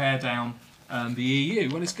 can tear down the EU?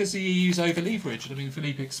 Well, it's because the EU's over-leveraged. I mean,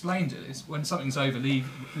 Philippe explained it. It's when something's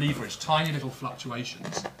over-leveraged, tiny little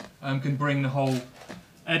fluctuations can bring the whole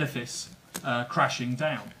edifice crashing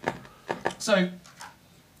down. So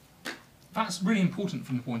that's really important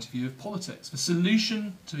from the point of view of politics. The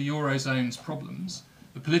solution to the Eurozone's problems,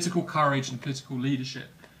 the political courage and political leadership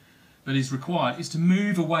that is required, is to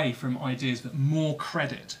move away from ideas that more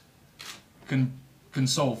credit can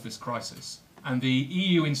solve this crisis. And the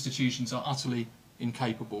EU institutions are utterly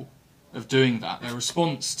incapable of doing that. Their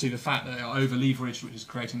response to the fact that they are over-leveraged, which is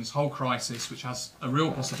creating this whole crisis, which has a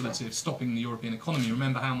real possibility of stopping the European economy.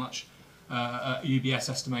 Remember how much UBS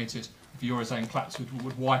estimated if the Eurozone collapse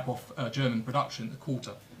would wipe off German production a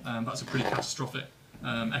quarter. That's a pretty catastrophic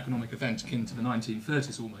economic event akin to the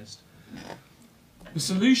 1930s almost. The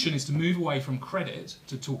solution is to move away from credit,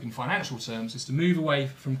 to talk in financial terms, is to move away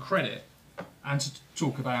from credit and to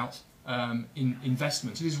talk about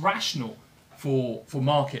investment. It is rational for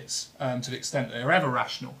markets, to the extent that they're ever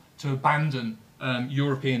rational, to abandon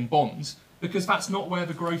European bonds, because that's not where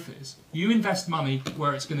the growth is. You invest money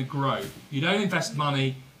where it's going to grow. You don't invest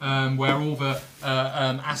money where all the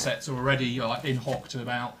assets are already in hock to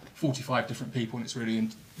about 45 different people, and it's really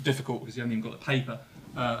difficult because you haven't even got the paper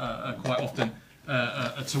quite often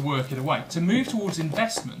to work it away. To move towards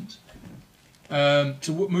investment,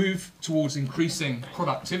 to move towards increasing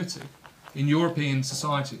productivity in European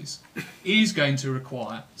societies is going to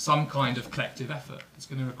require some kind of collective effort. It's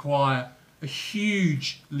going to require a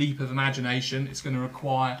huge leap of imagination. It's going to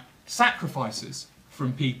require sacrifices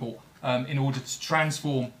from people in order to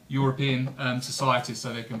transform European societies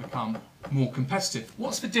so they can become more competitive.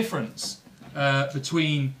 What's the difference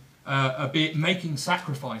between making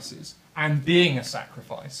sacrifices and being a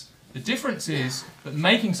sacrifice? The difference is that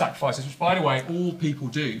making sacrifices, which by the way all people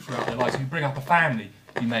do throughout their lives, if you bring up a family,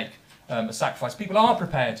 you make a sacrifice. People are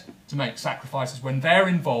prepared to make sacrifices when they're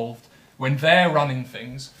involved, when they're running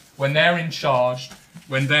things, when they're in charge,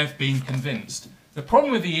 when they've been convinced. The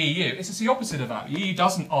problem with the EU is it's the opposite of that. The EU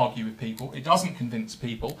doesn't argue with people, it doesn't convince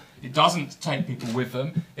people, it doesn't take people with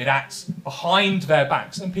them, it acts behind their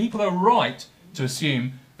backs. And people are right to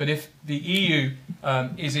assume that if the EU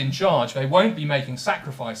is in charge, they won't be making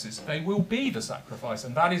sacrifices, they will be the sacrifice.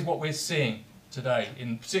 And that is what we're seeing today,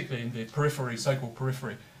 particularly in the periphery, so-called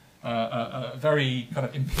periphery. A very kind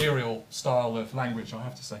of imperial style of language, I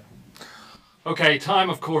have to say. Okay,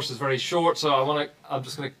 time of course is very short, so I'm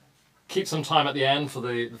just going to keep some time at the end for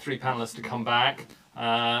the three panelists to come back.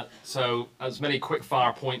 So as many quick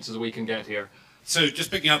fire points as we can get here. So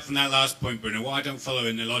just picking up from that last point, Bruno, what I don't follow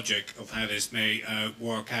in the logic of how this may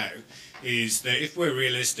work out is that if we're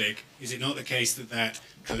realistic, is it not the case that that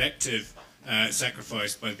collective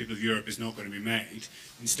sacrifice by the people of Europe is not going to be made?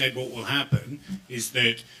 Instead, what will happen is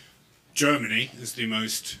that Germany, as the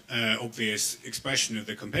most obvious expression of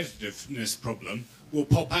the competitiveness problem, will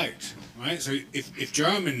pop out, right? So if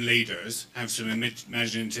German leaders have some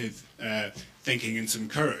imaginative thinking and some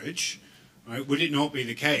courage, right, would it not be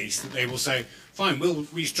the case that they will say, fine, we'll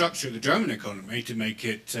restructure the German economy to make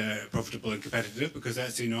it profitable and competitive because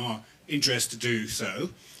that's in our interest to do so,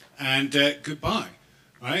 and goodbye,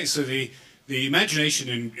 right? So the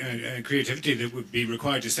imagination and creativity that would be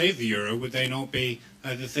required to save the euro, would they not be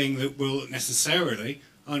the thing that will necessarily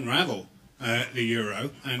unravel the euro,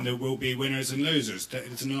 and there will be winners and losers? It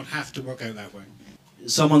does not have to work out that way.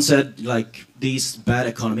 Someone said, like, these bad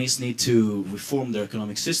economies need to reform their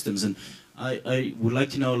economic systems, and I would like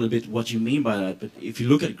to know a little bit what you mean by that. But if you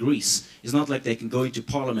look at Greece, it's not like they can go into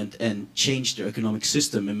parliament and change their economic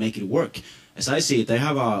system and make it work. As I see it, they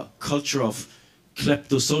have a culture of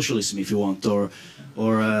klepto-socialism, if you want, or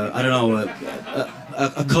I don't know,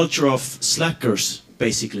 a culture of slackers,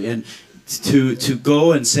 basically. And to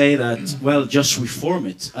go and say that, well, just reform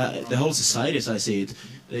it. The whole society, as I see it,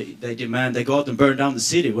 they demand, they go out and burn down the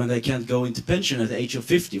city when they can't go into pension at the age of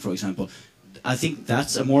 50, for example. I think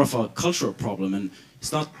that's more of a cultural problem, and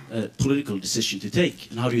it's not a political decision to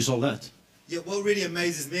take. And how do you solve that? Yeah, what really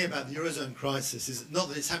amazes me about the Eurozone crisis is not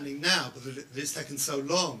that it's happening now, but that it's taken so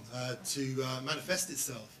long to manifest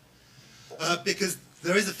itself. Because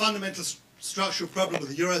there is a fundamental structural problem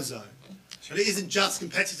with the Eurozone. And it isn't just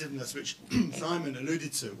competitiveness, which Simon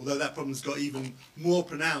alluded to, although that problem's got even more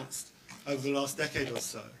pronounced over the last decade or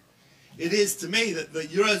so. It is, to me, that the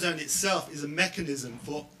Eurozone itself is a mechanism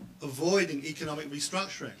for avoiding economic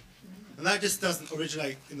restructuring. And that just doesn't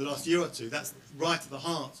originate in the last year or two. That's right at the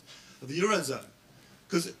heart of the Eurozone.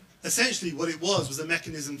 Because essentially what it was a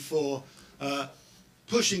mechanism for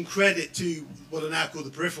pushing credit to what are now called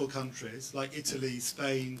the peripheral countries, like Italy,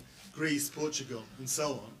 Spain, Greece, Portugal, and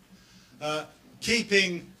so on.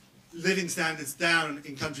 Keeping living standards down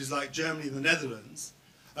in countries like Germany and the Netherlands.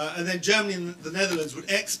 And then Germany and the Netherlands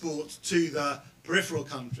would export to the peripheral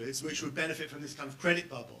countries, which would benefit from this kind of credit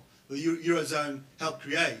bubble the Eurozone helped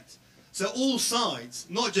create. So all sides,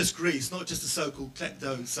 not just Greece, not just the so-called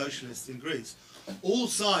klepto-socialists in Greece, all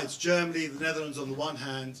sides, Germany, the Netherlands on the one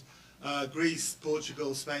hand, Greece,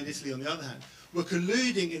 Portugal, Spain, Italy on the other hand, were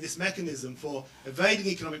colluding in this mechanism for evading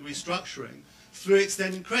economic restructuring through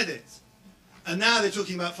extending credit. And now they're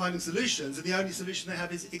talking about finding solutions, and the only solution they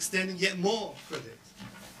have is extending yet more credit.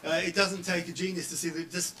 It doesn't take a genius to see that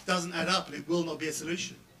it just doesn't add up, and it will not be a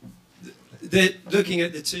solution. Looking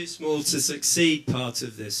at the too small to succeed part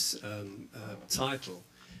of this title,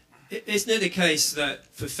 isn't it the case that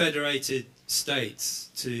for federated states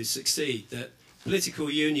to succeed, that political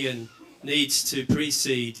union needs to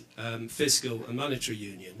precede fiscal and monetary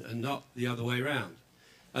union and not the other way around.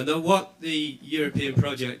 And that what the European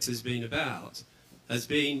project has been about has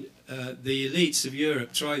been the elites of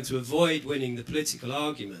Europe trying to avoid winning the political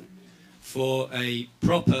argument for a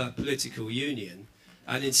proper political union,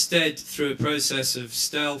 and instead, through a process of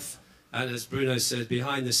stealth and, as Bruno said,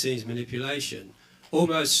 behind-the-scenes manipulation,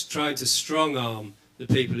 almost trying to strong-arm the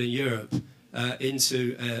people in Europe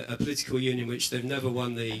into a political union which they've never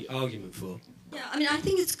won the argument for. Yeah, I mean, I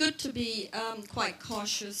think it's good to be quite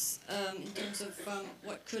cautious in terms of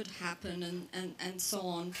what could happen and so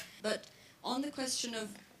on. But on the question of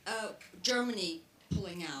Germany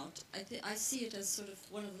pulling out, I see it as sort of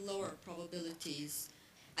one of the lower probabilities.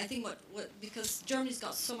 I think because Germany's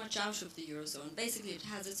got so much out of the Eurozone, basically it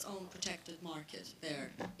has its own protected market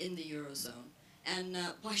there in the Eurozone. And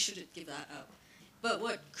why should it give that up? But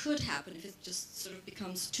what could happen if it just sort of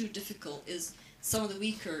becomes too difficult is some of the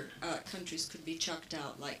weaker countries could be chucked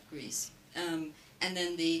out, like Greece, and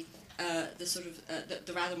then the sort of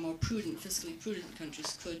the rather more prudent, fiscally prudent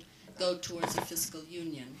countries could go towards a fiscal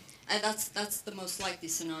union. And that's the most likely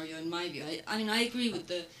scenario in my view. I mean, I agree with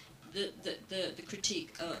the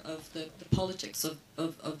critique of the politics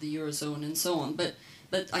of the Eurozone and so on, but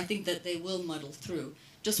I think that they will muddle through.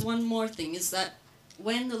 Just one more thing is that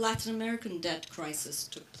when the Latin American debt crisis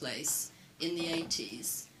took place in the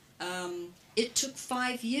 80s, it took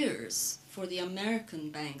 5 years for the American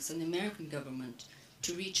banks and the American government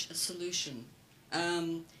to reach a solution,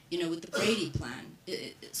 with the Brady Plan.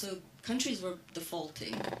 So countries were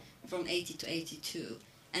defaulting from 80 to 82,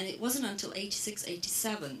 and it wasn't until 86,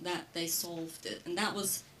 87 that they solved it, and that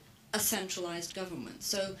was a centralized government.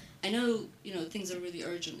 So I know, things are really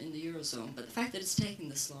urgent in the Eurozone, but the fact that it's taking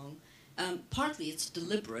this long, partly it's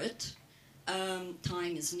deliberate,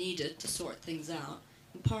 time is needed to sort things out,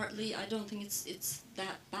 and partly I don't think it's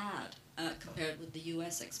that bad compared with the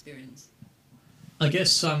US experience. I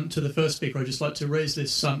guess to the first speaker, I'd just like to raise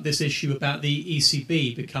this issue about the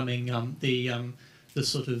ECB becoming the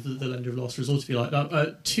sort of the lender of last resort, if you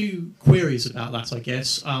like. Two queries about that, I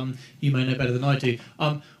guess. You may know better than I do.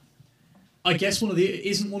 I guess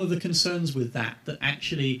isn't one of the concerns with that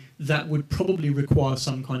actually that would probably require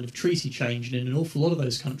some kind of treaty change, and in an awful lot of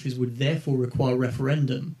those countries would therefore require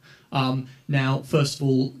referendum. Now, first of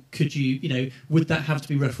all, would that have to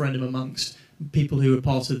be referendum amongst people who are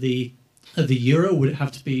part of the euro? Would it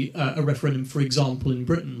have to be a referendum, for example, in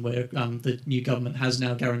Britain, where the new government has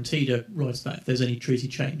now guaranteed a right to that if there's any treaty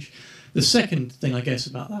change? The second thing, I guess,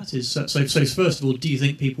 about that is, so first of all, do you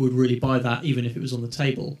think people would really buy that even if it was on the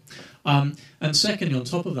table? And secondly, on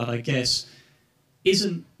top of that, I guess,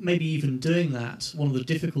 isn't maybe even doing that one of the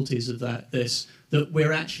difficulties of that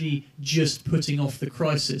we're actually just putting off the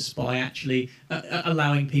crisis by actually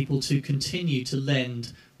allowing people to continue to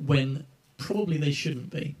lend when probably they shouldn't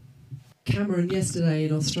be? Cameron yesterday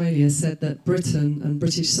in Australia said that Britain and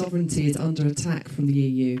British sovereignty is under attack from the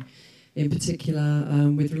EU, in particular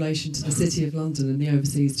with relation to the City of London and the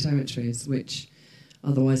overseas territories, which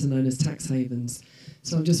otherwise are known as tax havens.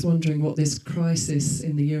 So I'm just wondering what this crisis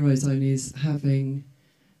in the Eurozone is having,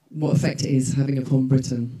 what effect it is having upon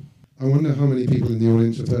Britain. I wonder how many people in the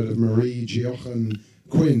audience have heard of Marie Geoghegan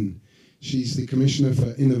Quinn. She's the Commissioner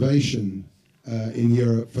for Innovation in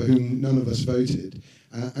Europe, for whom none of us voted.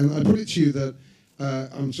 And I put it to you that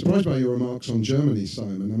I'm surprised by your remarks on Germany,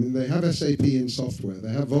 Simon. I mean, they have SAP in software,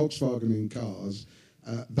 they have Volkswagen in cars.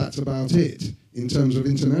 That's about it in terms of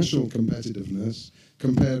international competitiveness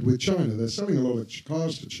compared with China. They're selling a lot of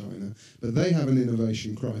cars to China, but they have an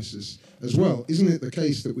innovation crisis as well. Isn't it the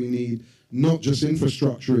case that we need not just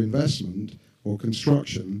infrastructure investment or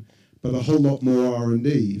construction, but a whole lot more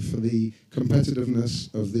R&D for the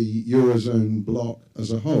competitiveness of the Eurozone bloc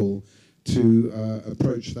as a whole to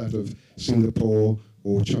approach that of Singapore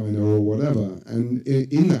or China or whatever? And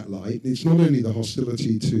in that light, it's not only the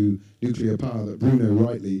hostility to nuclear power that Bruno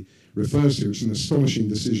rightly refers to, it's an astonishing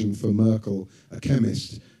decision for Merkel, a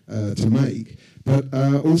chemist, to make, but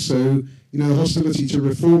also the hostility to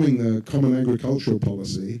reforming the common agricultural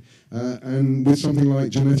policy and with something like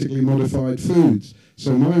genetically modified foods.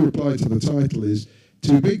 So my reply to the title is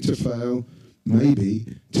too big to fail, maybe,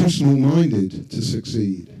 too small-minded to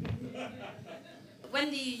succeed. When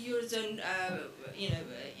the Eurozone,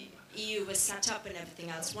 EU was set up and everything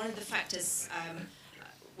else, one of the factors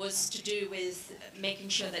was to do with making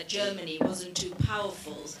sure that Germany wasn't too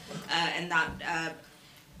powerful, and that.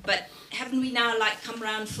 But haven't we now come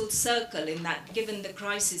around full circle in that, given the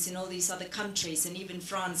crisis in all these other countries and even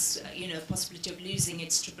France, possibility of losing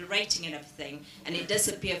its triple rating and everything, and it does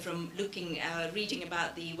appear from reading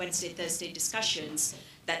about the Wednesday, Thursday discussions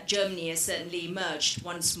that Germany has certainly emerged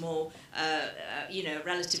once more,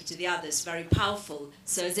 relative to the others, very powerful.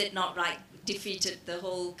 So is it not like defeated the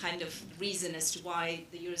whole kind of reason as to why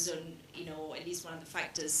the Eurozone, or at least one of the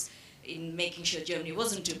factors in making sure Germany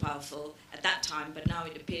wasn't too powerful at that time, but now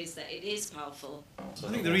it appears that it is powerful? I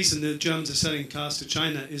think the reason the Germans are selling cars to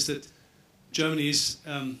China is that Germany is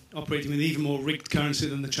operating with even more rigged currency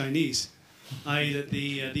than the Chinese, i.e. that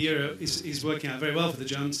the euro is working out very well for the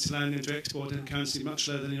Germans, allowing them to export in currency much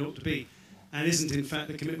lower than it ought to be, and isn't in fact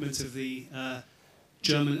the commitment of the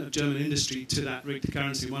German industry to that rigged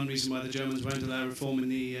currency one reason why the Germans won't allow reform in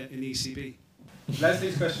the ECB.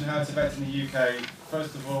 Leslie's question, how it's affecting the UK.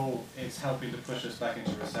 First of all, it's helping to push us back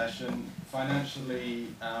into recession. Financially,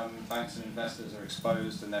 banks and investors are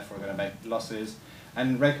exposed and therefore are going to make losses.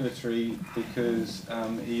 And regulatory, because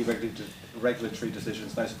EU regulatory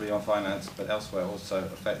decisions, notably on finance, but elsewhere also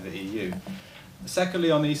affect the EU. Secondly,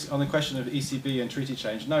 on the question of ECB and treaty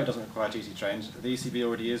change, no, it doesn't require treaty change. The ECB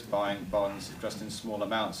already is buying bonds just in small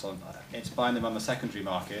amounts. It's buying them on the secondary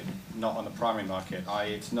market, not on the primary market,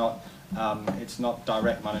 i.e. it's not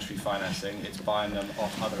direct monetary financing, it's buying them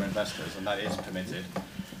off other investors, and that is permitted.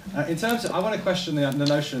 In terms of, I want to question the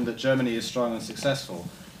notion that Germany is strong and successful.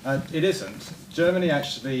 It isn't. Germany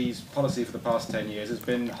actually's policy for the past 10 years has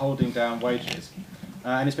been holding down wages.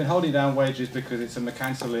 And it's been holding down wages because it's a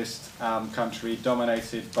mercantilist country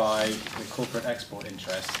dominated by the corporate export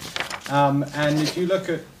interests. And if you look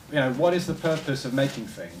at, what is the purpose of making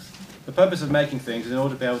things? The purpose of making things is in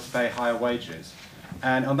order to be able to pay higher wages.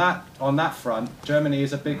 And on that front, Germany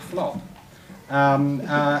is a big flop.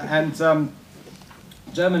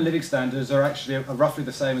 German living standards are actually roughly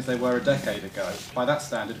the same as they were a decade ago. By that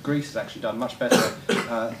standard, Greece has actually done much better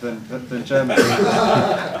than Germany.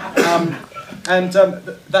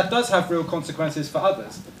 That does have real consequences for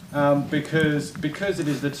others, because it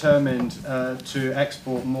is determined to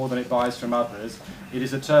export more than it buys from others. It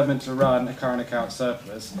is determined to run a current account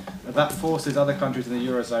surplus. That forces other countries in the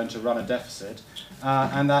Eurozone to run a deficit,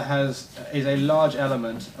 and that is a large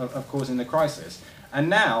element of causing the crisis. And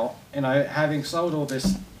now, having sold all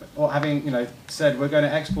this, or having said we're going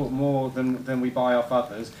to export more than we buy off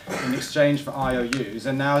others in exchange for IOUs,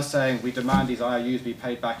 and now saying we demand these IOUs be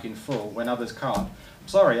paid back in full when others can't.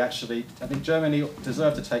 Sorry, actually, I think Germany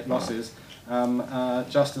deserves to take losses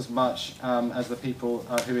just as much as the people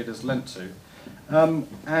who it has lent to.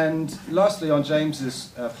 And lastly, on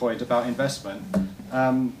James's point about investment,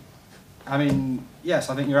 yes,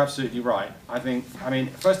 I think you're absolutely right.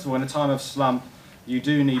 First of all, in a time of slump, you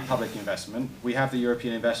do need public investment. We have the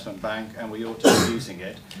European Investment Bank, and we ought to be using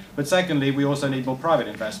it. But secondly, we also need more private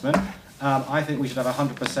investment. I think we should have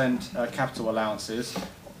 100% capital allowances.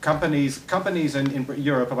 Companies in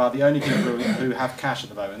Europe are the only people who have cash at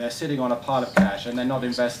the moment. They're sitting on a pile of cash, and they're not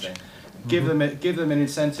investing. Give them an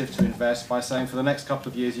incentive to invest by saying for the next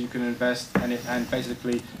couple of years you can invest, and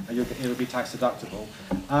basically it will be tax deductible.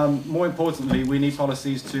 More importantly, we need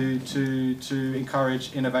policies to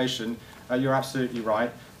encourage innovation. You're absolutely right.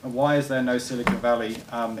 Why is there no Silicon Valley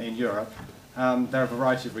in Europe? There are a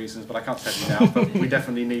variety of reasons, but I can't tell you now, but we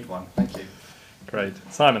definitely need one. Thank you. Great.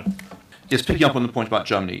 Simon? Yes, picking up on the point about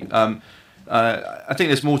Germany. I think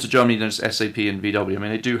there's more to Germany than just SAP and VW.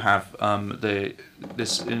 They do have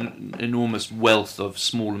this enormous wealth of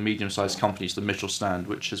small and medium-sized companies, the Mittelstand,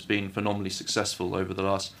 which has been phenomenally successful over the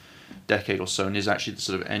last decade or so, and is actually the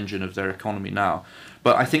sort of engine of their economy now.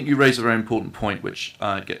 But I think you raise a very important point, which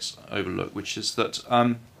gets overlooked, which is that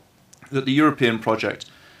that the European project,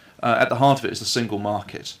 at the heart of it, is the single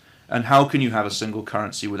market. And how can you have a single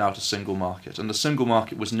currency without a single market? And the single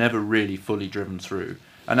market was never really fully driven through.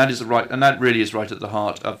 And that really is right at the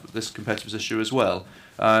heart of this competitiveness issue as well,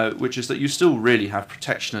 which is that you still really have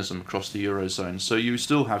protectionism across the Eurozone. So you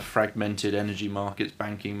still have fragmented energy markets,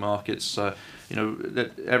 banking markets. We've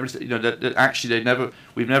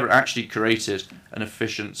never actually created an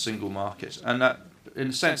efficient single market, and that, in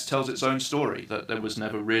a sense, tells its own story, that there was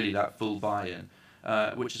never really that full buy-in,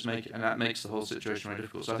 and that makes the whole situation very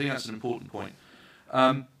difficult. So I think that's an important point.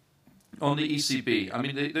 On the ECB,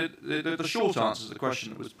 the short answer to the question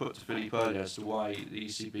that was put to Philippe earlier as to why the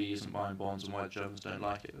ECB isn't buying bonds and why the Germans don't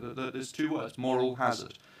like it, there's two words: moral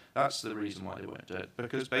hazard. That's the reason why they won't do it,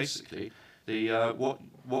 because basically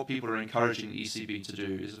what people are encouraging the ECB to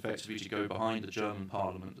do is effectively to go behind the German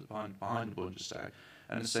Parliament, behind the Bundestag,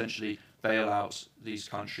 and essentially bail out these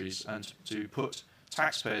countries and to put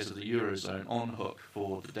taxpayers of the Eurozone on hook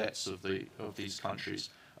for the debts of these countries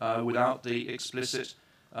without the explicit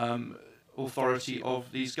authority of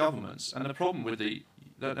these governments. And the problem with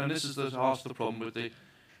this is the heart of the problem with the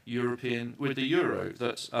euro,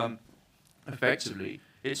 that effectively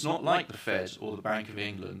it's not like the Fed or the Bank of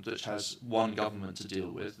England, which has one government to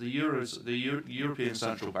deal with. The European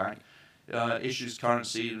Central Bank issues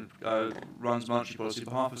currency and runs monetary policy on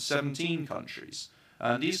behalf of 17 countries.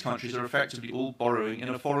 And these countries are effectively all borrowing in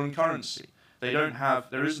a foreign currency. They don't have,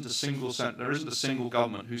 there isn't a single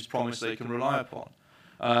government whose promise they can rely upon.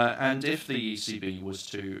 And if the ECB was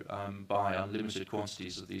to buy unlimited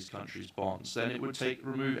quantities of these countries' bonds, then it would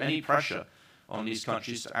remove any pressure on these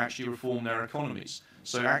countries to actually reform their economies.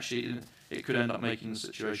 So actually, it could end up making the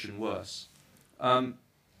situation worse. Or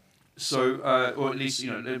at least,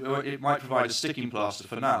 it might provide a sticking plaster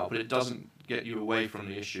for now, but it doesn't get you away from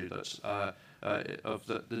the issue that of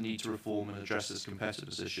the need to reform and address this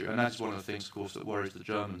competitiveness issue, and that's one of the things, of course, that worries the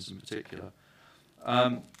Germans in particular.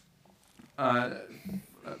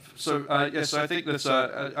 So I think that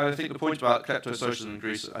I think the point about klepto-socialism in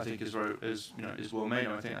Greece, I think, is well made.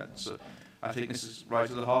 And I think this is right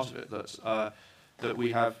at the heart of it. That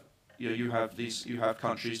we have, you have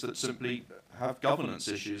countries that simply have governance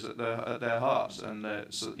issues at their heart, and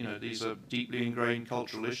these are deeply ingrained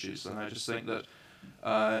cultural issues. And I just think that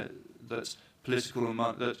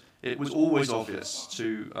that it was always obvious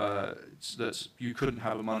that you couldn't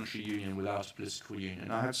have a monetary union without a political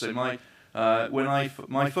union. I have to say, my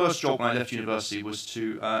first job when I left university was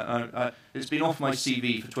to. It's been off my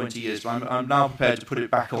CV for 20 years, but I'm now prepared to put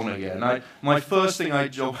it back on again. My first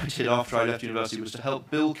job I did after I left university was to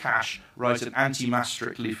help Bill Cash write an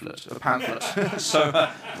anti-Maastricht leaflet, a pamphlet. So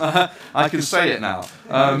I can say it now.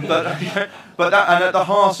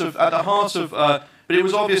 But it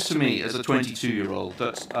was obvious to me as a 22-year-old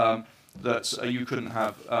that you couldn't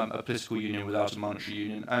have a political union without a monetary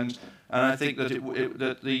union, and I think that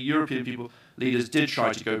that the European leaders did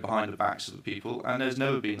try to go behind the backs of the people, and there's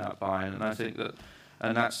never been that buy-in, and I think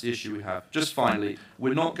that's the issue we have. Just finally,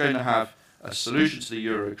 we're not going to have a solution to the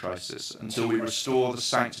euro crisis until we restore the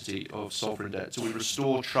sanctity of sovereign debt, until we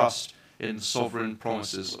restore trust in the sovereign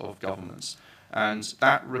promises of governments, and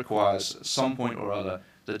that requires at some point or other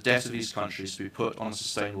the debt of these countries to be put on a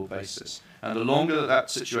sustainable basis. And the longer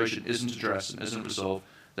that situation isn't addressed and isn't resolved,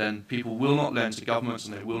 then people will not lend to governments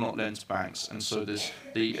and they will not lend to banks. And so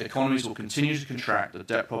the economies will continue to contract, the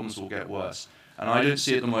debt problems will get worse. And I don't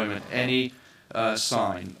see at the moment any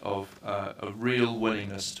sign of a real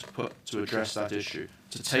willingness to address that issue,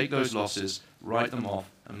 to take those losses, write them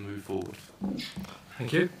off, and move forward.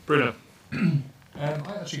 Thank you. Bruno. I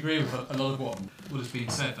actually agree with a lot of what has been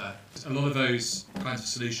said there. A lot of those kinds of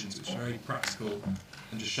solutions, which are very practical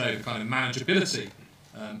and just show the kind of manageability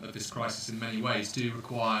of this crisis in many ways, do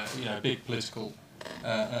require a big political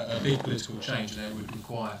change, and it would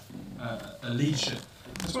require a leadership.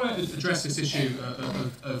 I just want to address this issue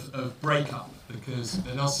of breakup, because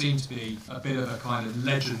there does seem to be a bit of a kind of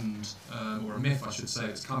legend, or a myth, I should say,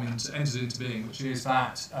 that's entered into being, which is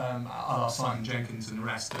that, a la Simon Jenkins and the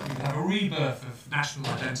rest, that we could have a rebirth of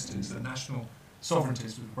national identities, that national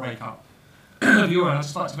sovereignties would break up the euro. And I'd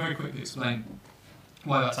just like to very quickly explain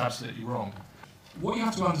why that's absolutely wrong. What you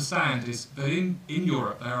have to understand is that in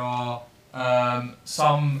Europe there are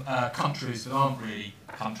some countries that aren't really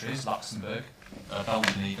countries, Luxembourg,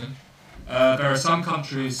 Belgium even. There are some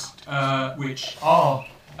countries which are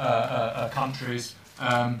countries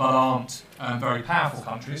but aren't very powerful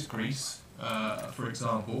countries, Greece, for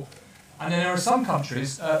example. And then there are some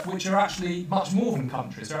countries which are actually much more than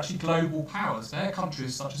countries. They're actually global powers. They're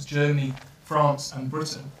countries such as Germany, France and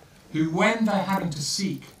Britain, who, when they're having to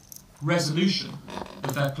seek resolution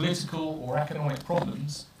of their political or economic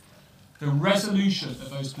problems, the resolution of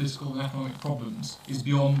those political and economic problems is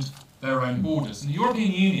beyond their own borders. And the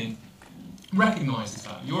European Union recognises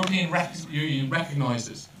that. The European Union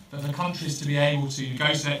recognises that for countries to be able to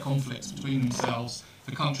negotiate conflicts between themselves,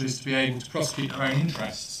 for countries to be able to prosecute their own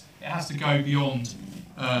interests, it has to go beyond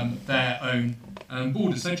their own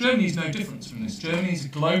borders. So Germany is no different from this. Germany is a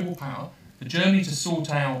global power. For Germany to sort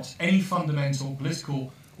out any fundamental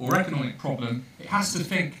political or economic problem, it has to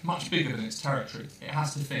think much bigger than its territory. It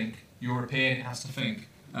has to think European, it has to think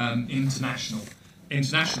internationally.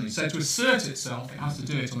 So to assert itself, it has to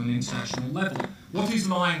do it on an international level. What is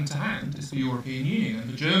lying to hand is the European Union,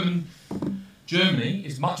 and Germany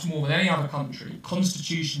is much more than any other country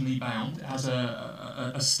constitutionally bound. It has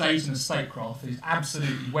a state and a statecraft that is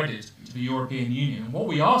absolutely wedded to the European Union. And what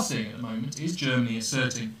we are seeing at the moment is Germany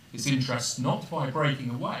asserting its interests not by breaking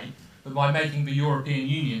away, but by making the European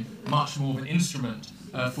Union much more of an instrument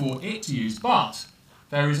for it to use. But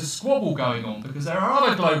there is a squabble going on because there are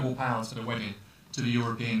other global powers that are wedded to the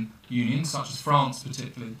European Union, such as France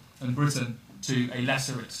particularly, and Britain to a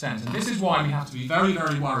lesser extent. And this is why we have to be very,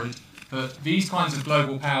 very worried that these kinds of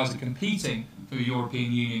global powers are competing for a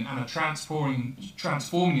European Union and are transforming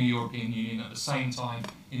the European Union at the same time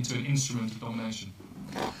into an instrument of domination.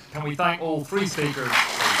 Can we thank all three speakers?